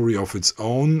repository of its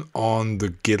own on the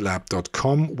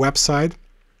GitLab.com website.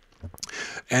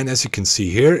 And as you can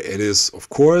see here, it is, of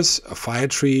course, a file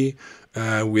tree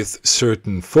with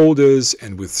certain folders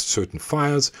and with certain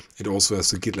files. It also has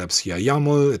the GitLab CI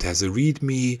YAML, it has a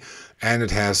README, and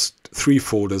it has 3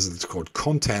 folders. It's called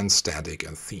content, static,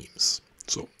 and themes.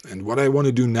 So, and what I want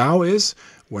to do now is,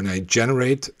 when I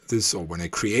generate this, or when I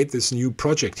create this new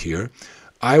project here,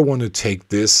 I want to take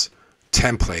this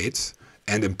template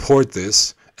and import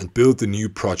this and build the new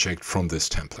project from this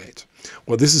template.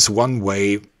 Well, this is one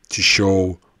way to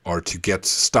show or to get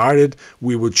started.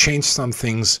 We will change some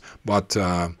things, but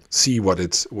see what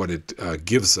it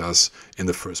gives us in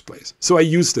the first place. So I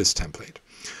use this template.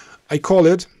 I call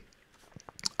it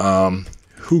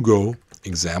Hugo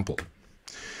example.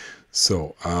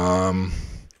 So an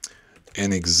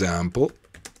example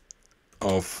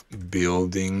of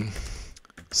building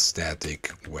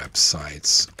static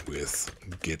websites with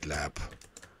GitLab,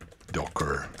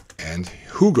 Docker, and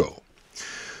Hugo.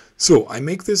 So I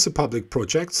make this a public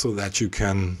project so that you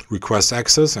can request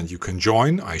access and you can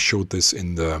join. I showed this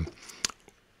in the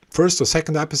first or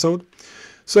second episode.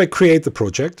 So I create the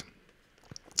project,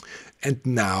 and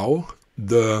now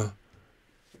the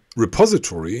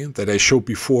repository that I showed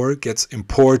before gets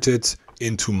imported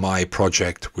into my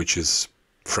project, which is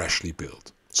freshly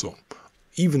built. So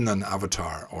even an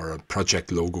avatar or a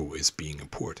project logo is being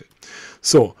imported.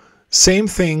 So same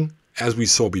thing as we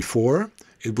saw before.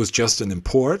 It was just an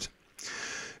import.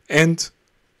 And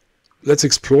let's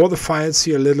explore the files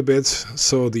here a little bit.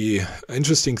 So the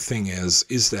interesting thing is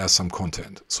there some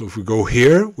content? So if we go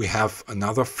here, we have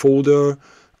another folder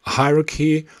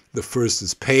hierarchy. The first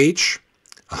is page.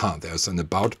 There's an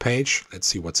about page. Let's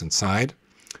see what's inside.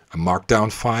 A markdown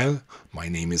file. My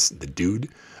name is the dude.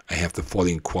 I have the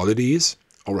following qualities.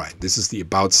 All right, this is the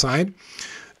about side.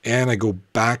 And I go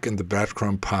back in the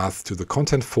breadcrumb path to the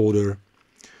content folder.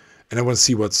 And I want to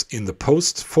see what's in the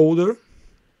post folder.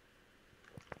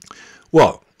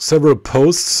 Well, several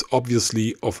posts,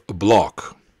 obviously, of a blog.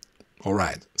 All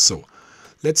right, so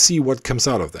let's see what comes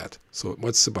out of that. So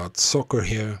what's about soccer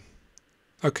here?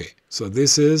 Okay, so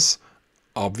this is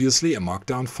obviously a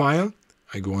markdown file.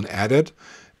 I go and add it,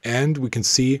 and we can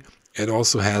see it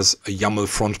also has a YAML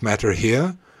front matter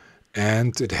here,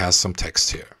 and it has some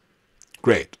text here.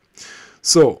 Great.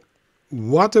 So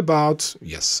what about,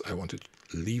 yes, I want to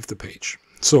leave the page.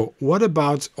 So what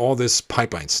about all this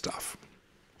pipeline stuff?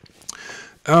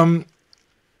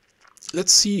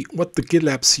 Let's see what the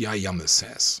GitLab CI YAML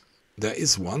says. There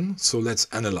is one, so let's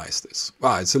analyze this.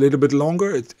 Well, it's a little bit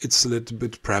longer. It's a little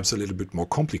bit, perhaps a little bit more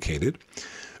complicated.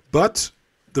 But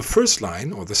the first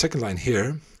line or the second line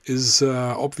here is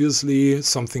obviously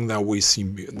something that we've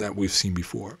seen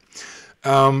before.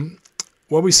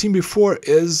 What we've seen before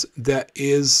is there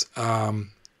is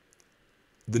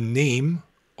the name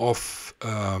of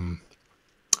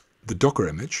the Docker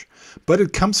image, but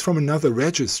it comes from another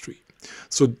registry.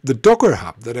 So the Docker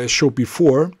Hub that I showed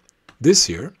before, this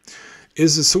here,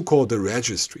 is a so-called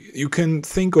registry. You can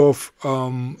think of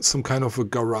some kind of a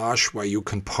garage where you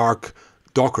can park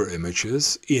Docker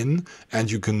images in,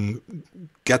 and you can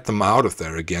get them out of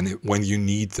there again when you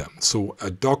need them. So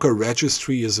a Docker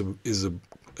registry is a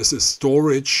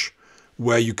storage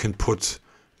where you can put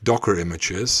Docker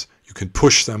images. You can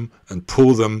push them and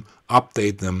pull them,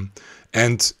 update them,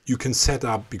 and you can set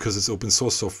up, because it's open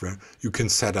source software, you can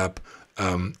set up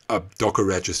a Docker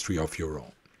registry of your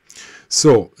own.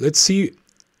 So let's see.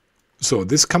 So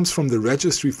this comes from the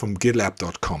registry from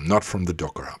GitLab.com, not from the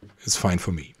Docker Hub. It's fine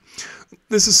for me.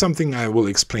 This is something I will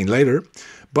explain later,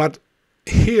 but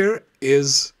here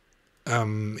is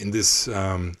in this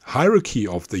hierarchy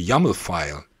of the YAML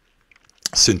file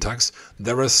syntax,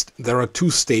 there are 2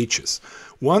 stages.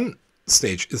 One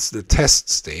stage is the test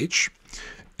stage,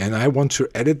 and I want to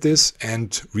edit this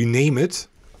and rename it.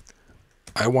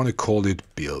 I want to call it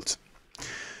build,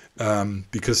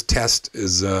 because test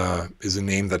is a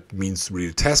name that means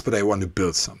really test, but I want to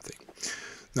build something.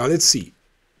 Now let's see.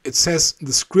 It says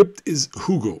the script is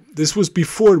Hugo. This was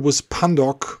before it was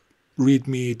pandoc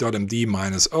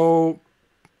readme.md-o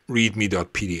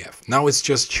readme.pdf. Now it's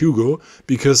just Hugo,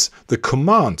 because the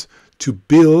command to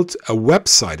build a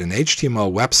website, an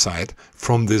HTML website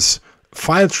from this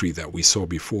file tree that we saw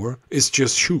before, is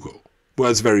just Hugo. Well,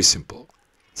 it's very simple.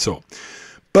 So,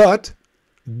 but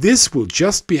this will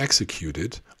just be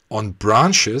executed on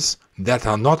branches that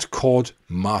are not called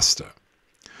master.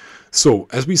 So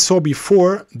as we saw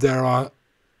before,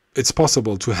 it's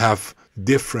possible to have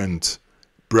different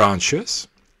branches.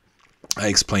 I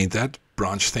explained that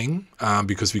branch thing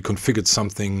because we configured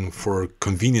something for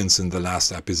convenience in the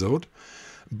last episode.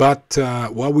 But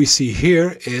what we see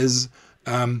here is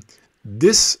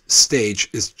this stage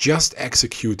is just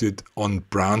executed on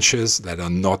branches that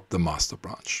are not the master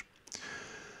branch.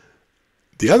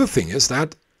 The other thing is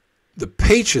that the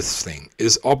pages thing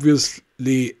is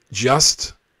obviously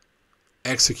just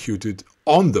executed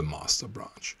on the master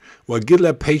branch. Well,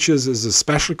 GitLab pages is a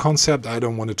special concept. I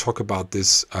don't want to talk about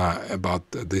this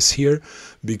here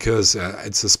because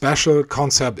it's a special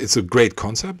concept. It's a great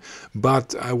concept,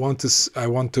 but I want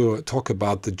to talk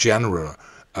about the general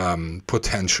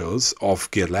potentials of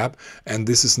GitLab, and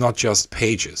this is not just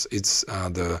pages. It's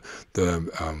the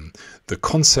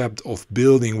concept of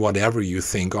building whatever you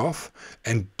think of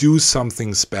and do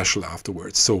something special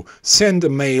afterwards. So send a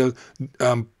mail,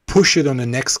 push it on the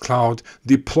Nextcloud,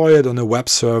 deploy it on a web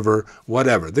server,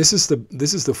 whatever. This is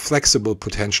the flexible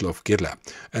potential of GitLab,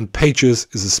 and pages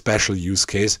is a special use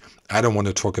case I don't want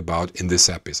to talk about in this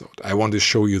episode. I want to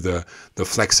show you the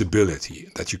flexibility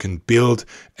that you can build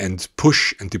and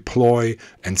push and deploy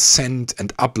and send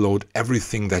and upload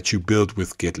everything that you build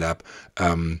with GitLab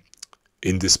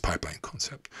in this pipeline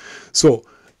concept. So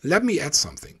let me add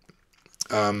something.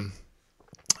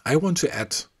 I want to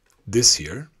add this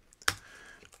here.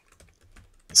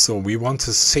 So we want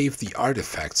to save the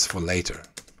artifacts for later.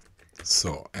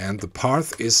 So, and the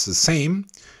path is the same.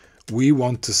 We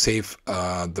want to save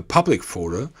the public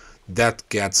folder that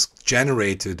gets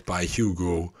generated by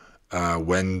Hugo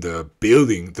when the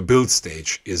build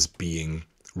stage is being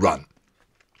run.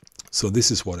 So this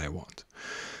is what I want.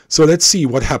 So let's see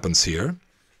what happens here.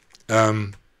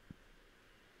 I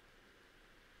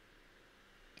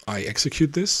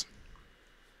execute this.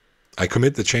 I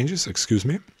commit the changes, excuse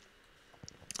me.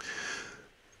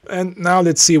 And now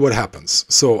let's see what happens.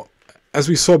 So as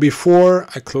we saw before,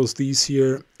 I close these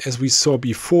here. As we saw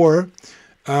before,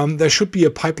 there should be a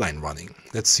pipeline running.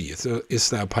 Let's see, is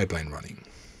there a pipeline running?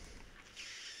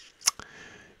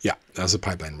 Yeah, there's a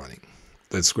pipeline running.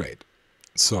 That's great.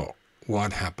 So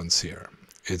what happens here?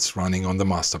 It's running on the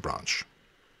master branch.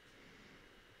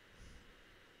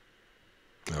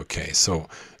 Okay, so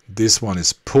this one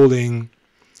is pulling.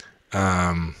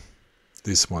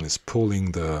 This one is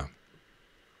pulling the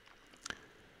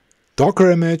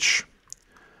Docker image,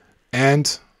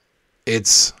 and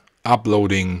it's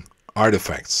uploading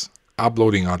artifacts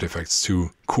to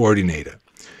coordinator.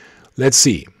 Let's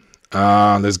see.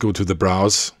 Let's go to the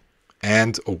browse,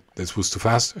 and oh, this was too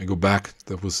fast. I go back.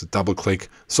 That was a double click.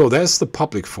 So there's the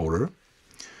public folder,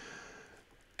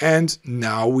 and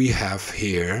now we have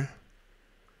here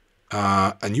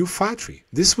a new file tree.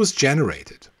 This was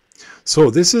generated.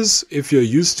 So this is, if you're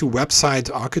used to website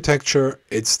architecture,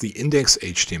 it's the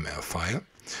index.html file,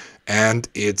 and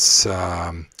it's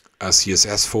a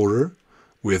CSS folder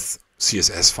with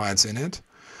CSS files in it.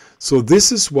 So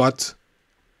this is what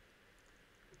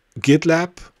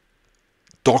GitLab,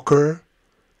 Docker,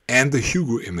 and the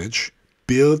Hugo image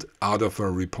build out of a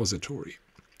repository.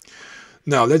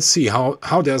 Now let's see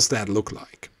how does that look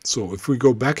like. So if we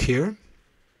go back here,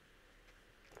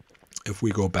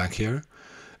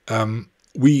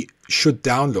 we should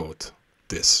download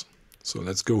this. So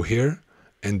let's go here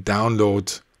and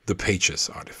download the pages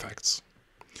artifacts.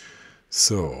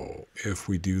 So if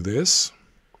we do this,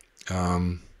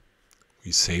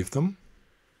 we save them.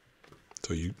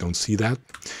 So you don't see that.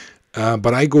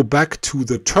 But I go back to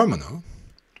the terminal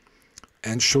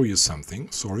and show you something.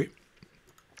 Sorry.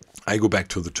 I go back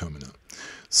to the terminal.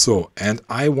 So, and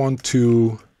I want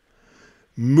to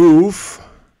move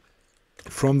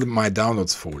from my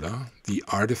downloads folder the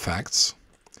artifacts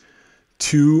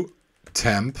to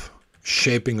temp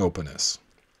shaping openness.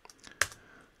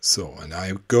 So, and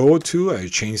I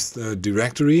change the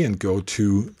directory and go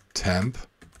to temp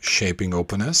shaping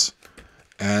openness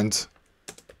and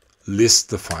list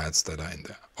the files that are in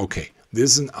there. Okay,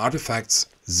 this is an artifacts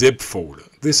zip folder.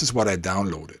 This is what I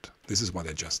downloaded. This is what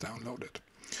I just downloaded.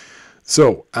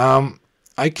 So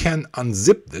I can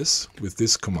unzip this with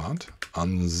this command,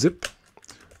 unzip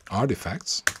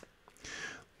artifacts.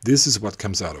 This is what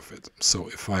comes out of it. So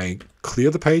if I clear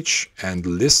the page and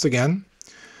list again,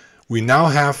 we now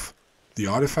have the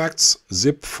artifacts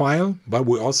zip file, but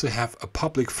we also have a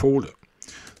public folder.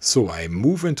 So I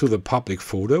move into the public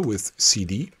folder with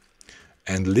cd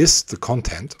and list the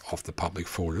content of the public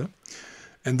folder.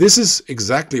 And this is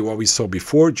exactly what we saw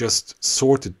before, just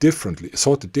sorted differently.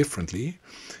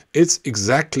 It's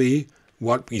exactly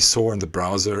what we saw in the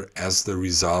browser as the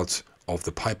result of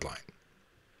the pipeline.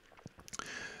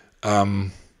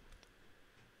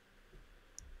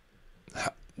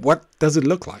 What does it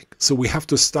look like? So we have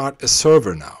to start a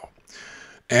server now.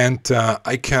 And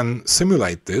I can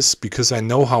simulate this because I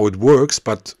know how it works,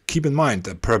 but keep in mind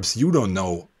that perhaps you don't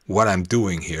know what I'm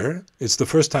doing here. It's the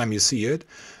first time you see it.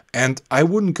 And I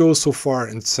wouldn't go so far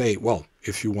and say, well,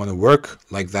 if you want to work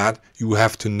like that, you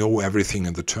have to know everything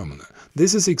in the terminal.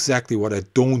 This is exactly what I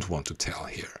don't want to tell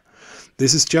here.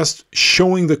 This is just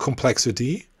showing the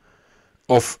complexity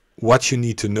of what you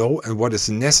need to know and what is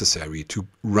necessary to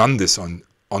run this on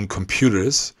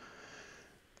computers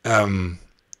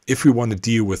if we want to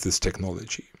deal with this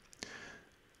technology.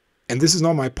 And this is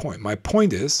not my point. My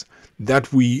point is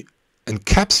that we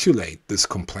encapsulate this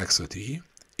complexity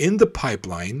in the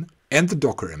pipeline and the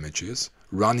Docker images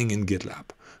running in GitLab,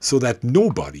 so that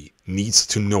nobody needs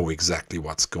to know exactly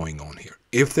what's going on here.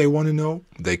 If they want to know,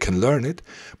 they can learn it.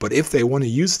 But if they want to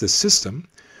use the system,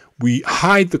 we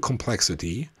hide the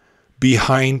complexity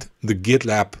behind the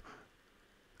GitLab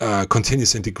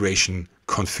continuous integration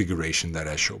configuration that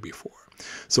I showed before.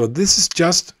 So this is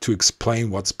just to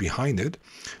explain what's behind it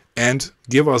and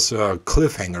give us a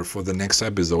cliffhanger for the next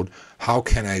episode. How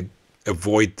can I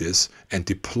avoid this and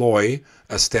deploy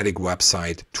a static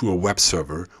website to a web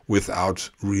server without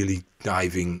really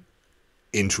diving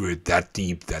into it that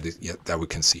deep that we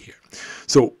can see here.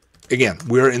 So again,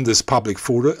 we're in this public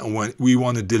folder and we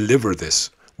want to deliver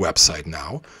this website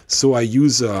now. So I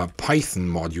use a Python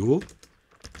module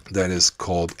that is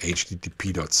called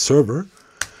http.server.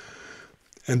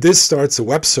 And this starts a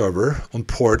web server on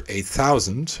port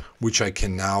 8000, which I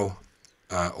can now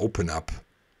open up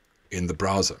in the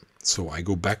browser. So I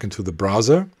go back into the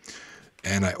browser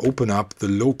and I open up the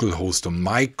local host on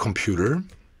my computer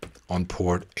on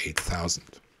port 8000.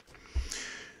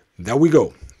 There we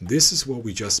go. This is what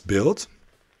we just built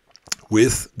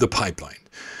with the pipeline.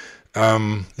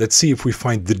 Let's see if we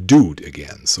find the dude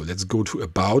again. So let's go to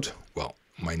about. Well,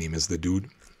 my name is the dude.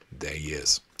 There he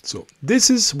is. So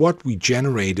this is what we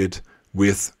generated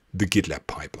with the GitLab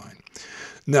pipeline.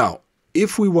 Now,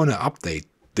 if we want to update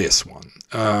this one,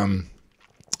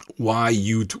 why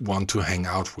you'd want to hang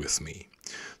out with me.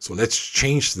 So let's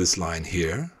change this line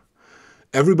here.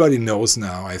 Everybody knows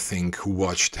now, I think, who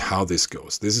watched how this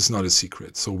goes. This is not a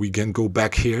secret. So we can go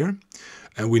back here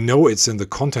and we know it's in the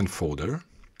content folder.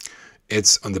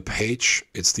 It's on the page.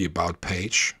 It's the about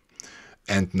page.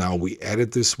 And now we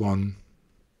added this one.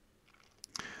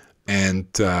 And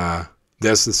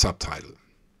there's the subtitle.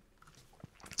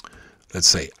 Let's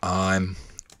say, I'm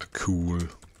a cool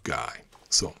guy.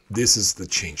 So this is the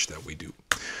change that we do.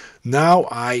 Now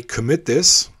I commit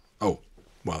this. Oh,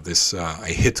 well, this I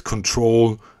hit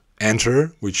Control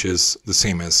Enter, which is the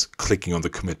same as clicking on the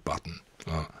commit button.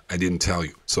 I didn't tell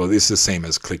you. So this is the same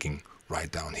as clicking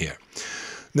right down here.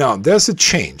 Now there's a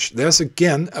change. There's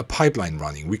again a pipeline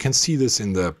running. We can see this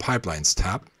in the Pipelines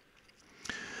tab.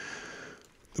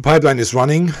 The pipeline is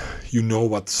running. You know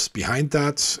what's behind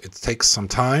that. It takes some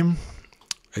time.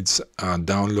 It's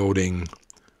downloading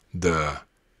the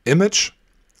image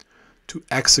to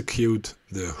execute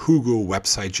the Hugo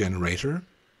website generator.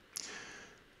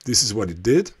 This is what it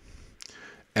did.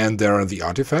 And there are the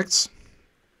artifacts.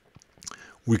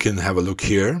 We can have a look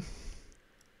here.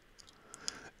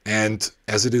 And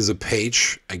as it is a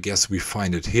page, I guess we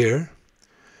find it here.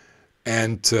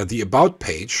 And the about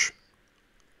page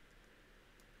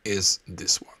is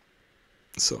this one.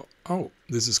 So, oh,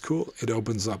 this is cool. It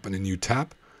opens up in a new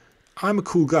tab. I'm a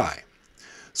cool guy.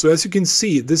 So as you can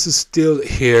see, this is still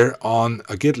here on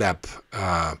a GitLab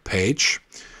page.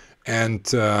 And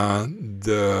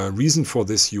the reason for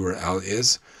this URL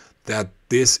is that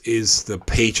this is the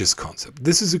pages concept.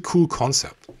 This is a cool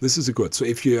concept. This is a good. So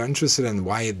if you're interested in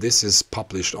why this is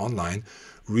published online,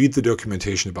 read the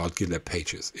documentation about GitLab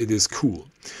pages. It is cool.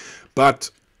 But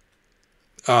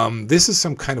this is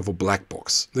some kind of a black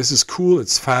box. This is cool,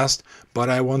 it's fast, but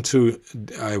I want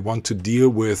to deal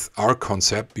with our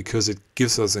concept because it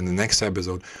gives us, in the next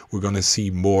episode, we're going to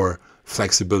see more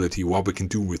flexibility, what we can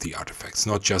do with the artifacts,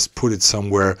 not just put it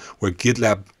somewhere where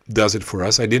GitLab does it for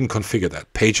us. I didn't configure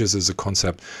that. Pages is a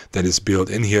concept that is built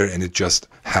in here and it just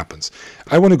happens.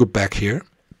 I want to go back here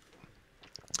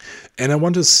and I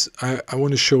want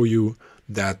to show you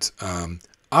that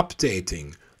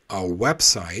updating our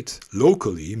website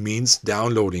locally means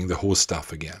downloading the whole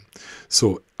stuff again.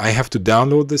 So I have to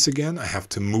download this again. I have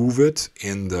to move it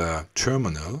in the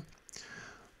terminal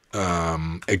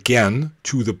again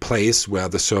to the place where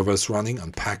the server is running,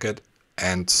 unpack it,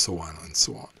 and so on and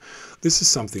so on. This is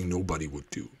something nobody would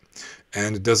do.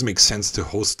 And it doesn't make sense to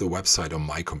host the website on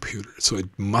my computer. So it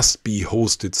must be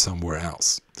hosted somewhere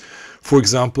else. For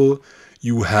example,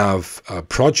 you have a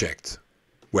project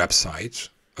website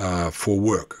for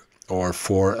work or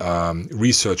for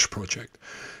research project.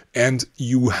 And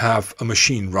you have a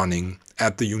machine running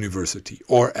at the university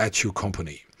or at your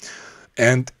company.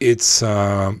 And it's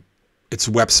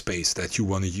web space that you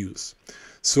want to use.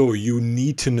 So you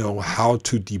need to know how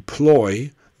to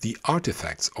deploy the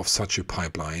artifacts of such a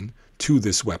pipeline to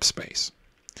this web space.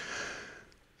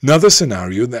 Another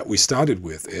scenario that we started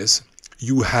with is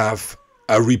you have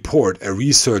a report, a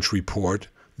research report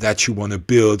that you want to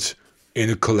build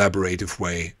in a collaborative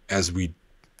way, as we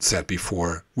said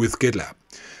before with GitLab.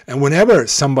 And whenever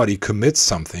somebody commits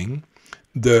something,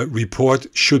 the report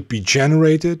should be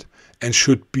generated and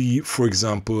should be, for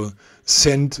example,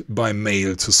 sent by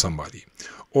mail to somebody,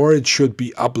 or it should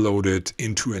be uploaded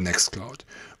into a Nextcloud,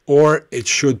 or it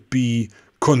should be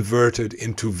converted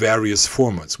into various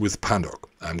formats with Pandoc.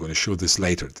 I'm going to show this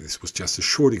later. This was just a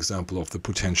short example of the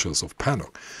potentials of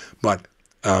Pandoc. But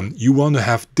you want to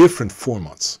have different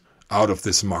formats out of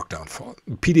this markdown file.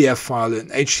 A PDF file, an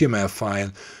HTML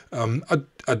file,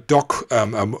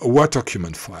 a Word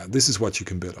document file. This is what you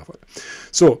can build off it.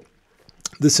 So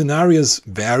the scenarios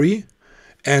vary,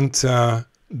 and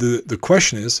the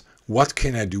question is, what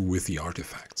can I do with the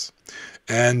artifacts?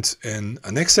 And in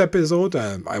a next episode,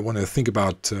 I want to think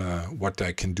about what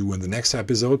I can do in the next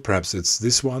episode. Perhaps it's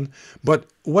this one. But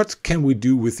what can we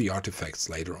do with the artifacts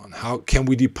later on? How can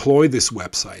we deploy this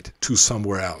website to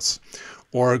somewhere else?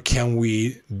 Or can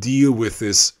we deal with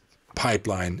this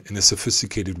pipeline in a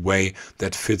sophisticated way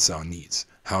that fits our needs?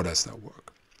 How does that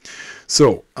work?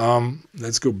 So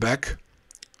let's go back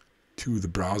to the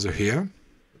browser here.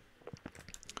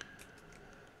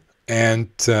 And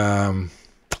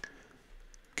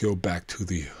go back to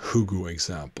the Hugo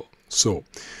example. So,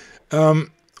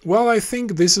 well, I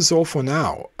think this is all for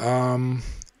now.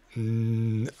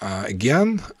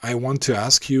 Again, I want to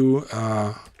ask you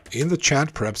in the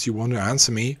chat, perhaps you want to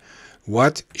answer me,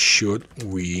 what should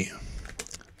we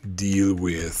deal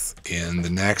with in the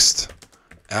next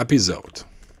episode?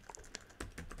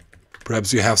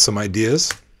 Perhaps you have some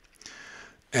ideas,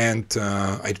 and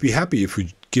I'd be happy if you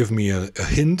give me a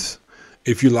hint.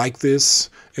 If you like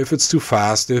this, if it's too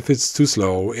fast, if it's too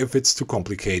slow, if it's too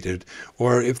complicated,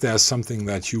 or if there's something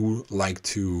that you like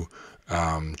to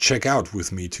check out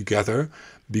with me together,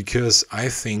 because I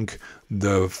think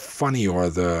the funny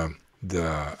or the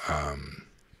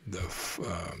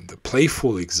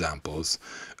playful examples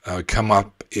come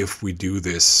up if we do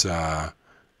this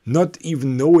not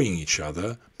even knowing each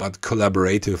other, but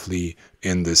collaboratively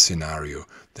in this scenario,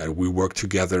 that we work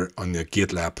together on a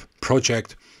GitLab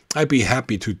project. I'd be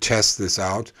happy to test this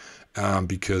out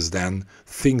because then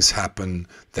things happen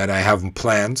that I haven't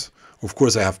planned. Of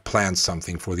course, I have planned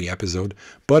something for the episode,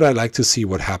 but I like to see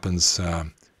what happens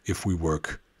if we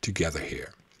work together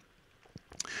here.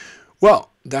 Well,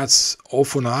 that's all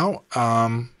for now.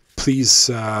 Please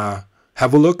have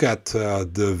a look at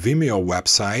the Vimeo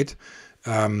website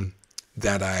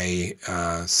that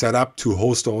I set up to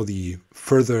host all the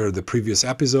previous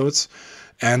episodes.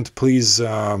 And please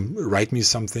write me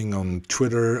something on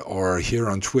Twitter or here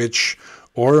on Twitch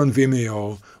or on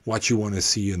Vimeo what you want to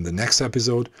see in the next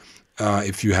episode.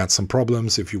 If you had some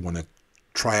problems, if you want to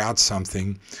try out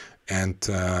something, and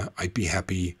I'd be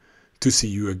happy to see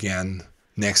you again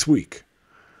next week.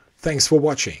 Thanks for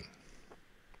watching.